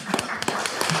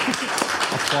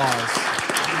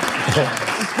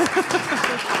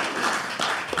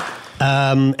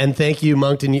 And thank you,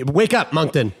 Moncton. Wake up,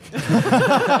 Moncton.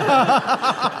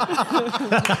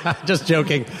 Just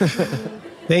joking.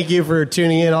 Thank you for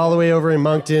tuning in all the way over in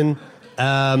Moncton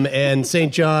and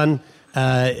St. John.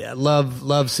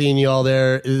 Love seeing you all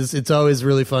there. It's always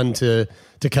really fun to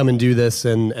come and do this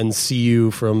and see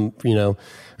you from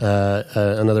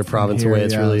another province away.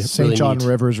 It's really St. John neat.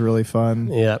 River is really fun.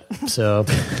 Yeah. So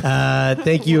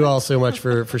thank you all so much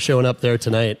for showing up there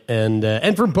tonight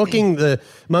and for booking the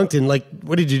Moncton. Like,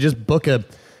 what did you just book a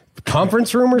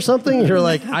conference room or something? You're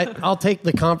like, I'll take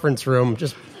the conference room.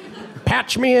 Just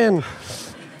patch me in.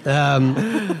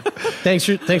 Thanks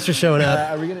for showing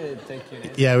up. Are we gonna take you?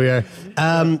 Yeah, we are.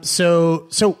 So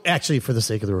actually, for the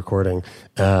sake of the recording,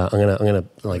 I'm gonna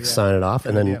sign it off,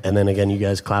 and then again, you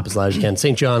guys clap as loud as you can.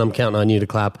 St. John, I'm counting on you to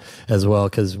clap as well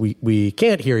because we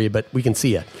can't hear you, but we can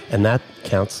see you, and that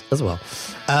counts as well.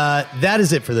 That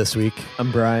is it for this week.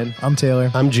 I'm Brian. I'm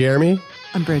Taylor. I'm Jeremie.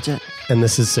 I'm Bridgett. And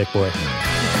this is Sick Boy.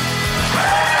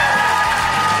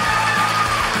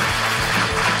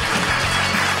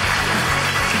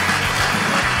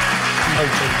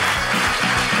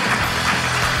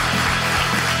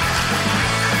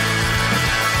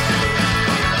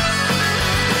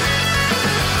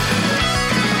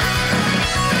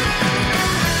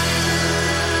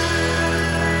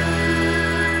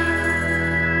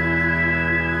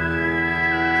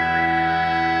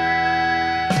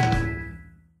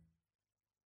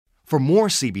 For more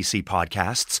CBC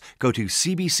podcasts, go to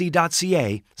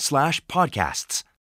cbc.ca/podcasts.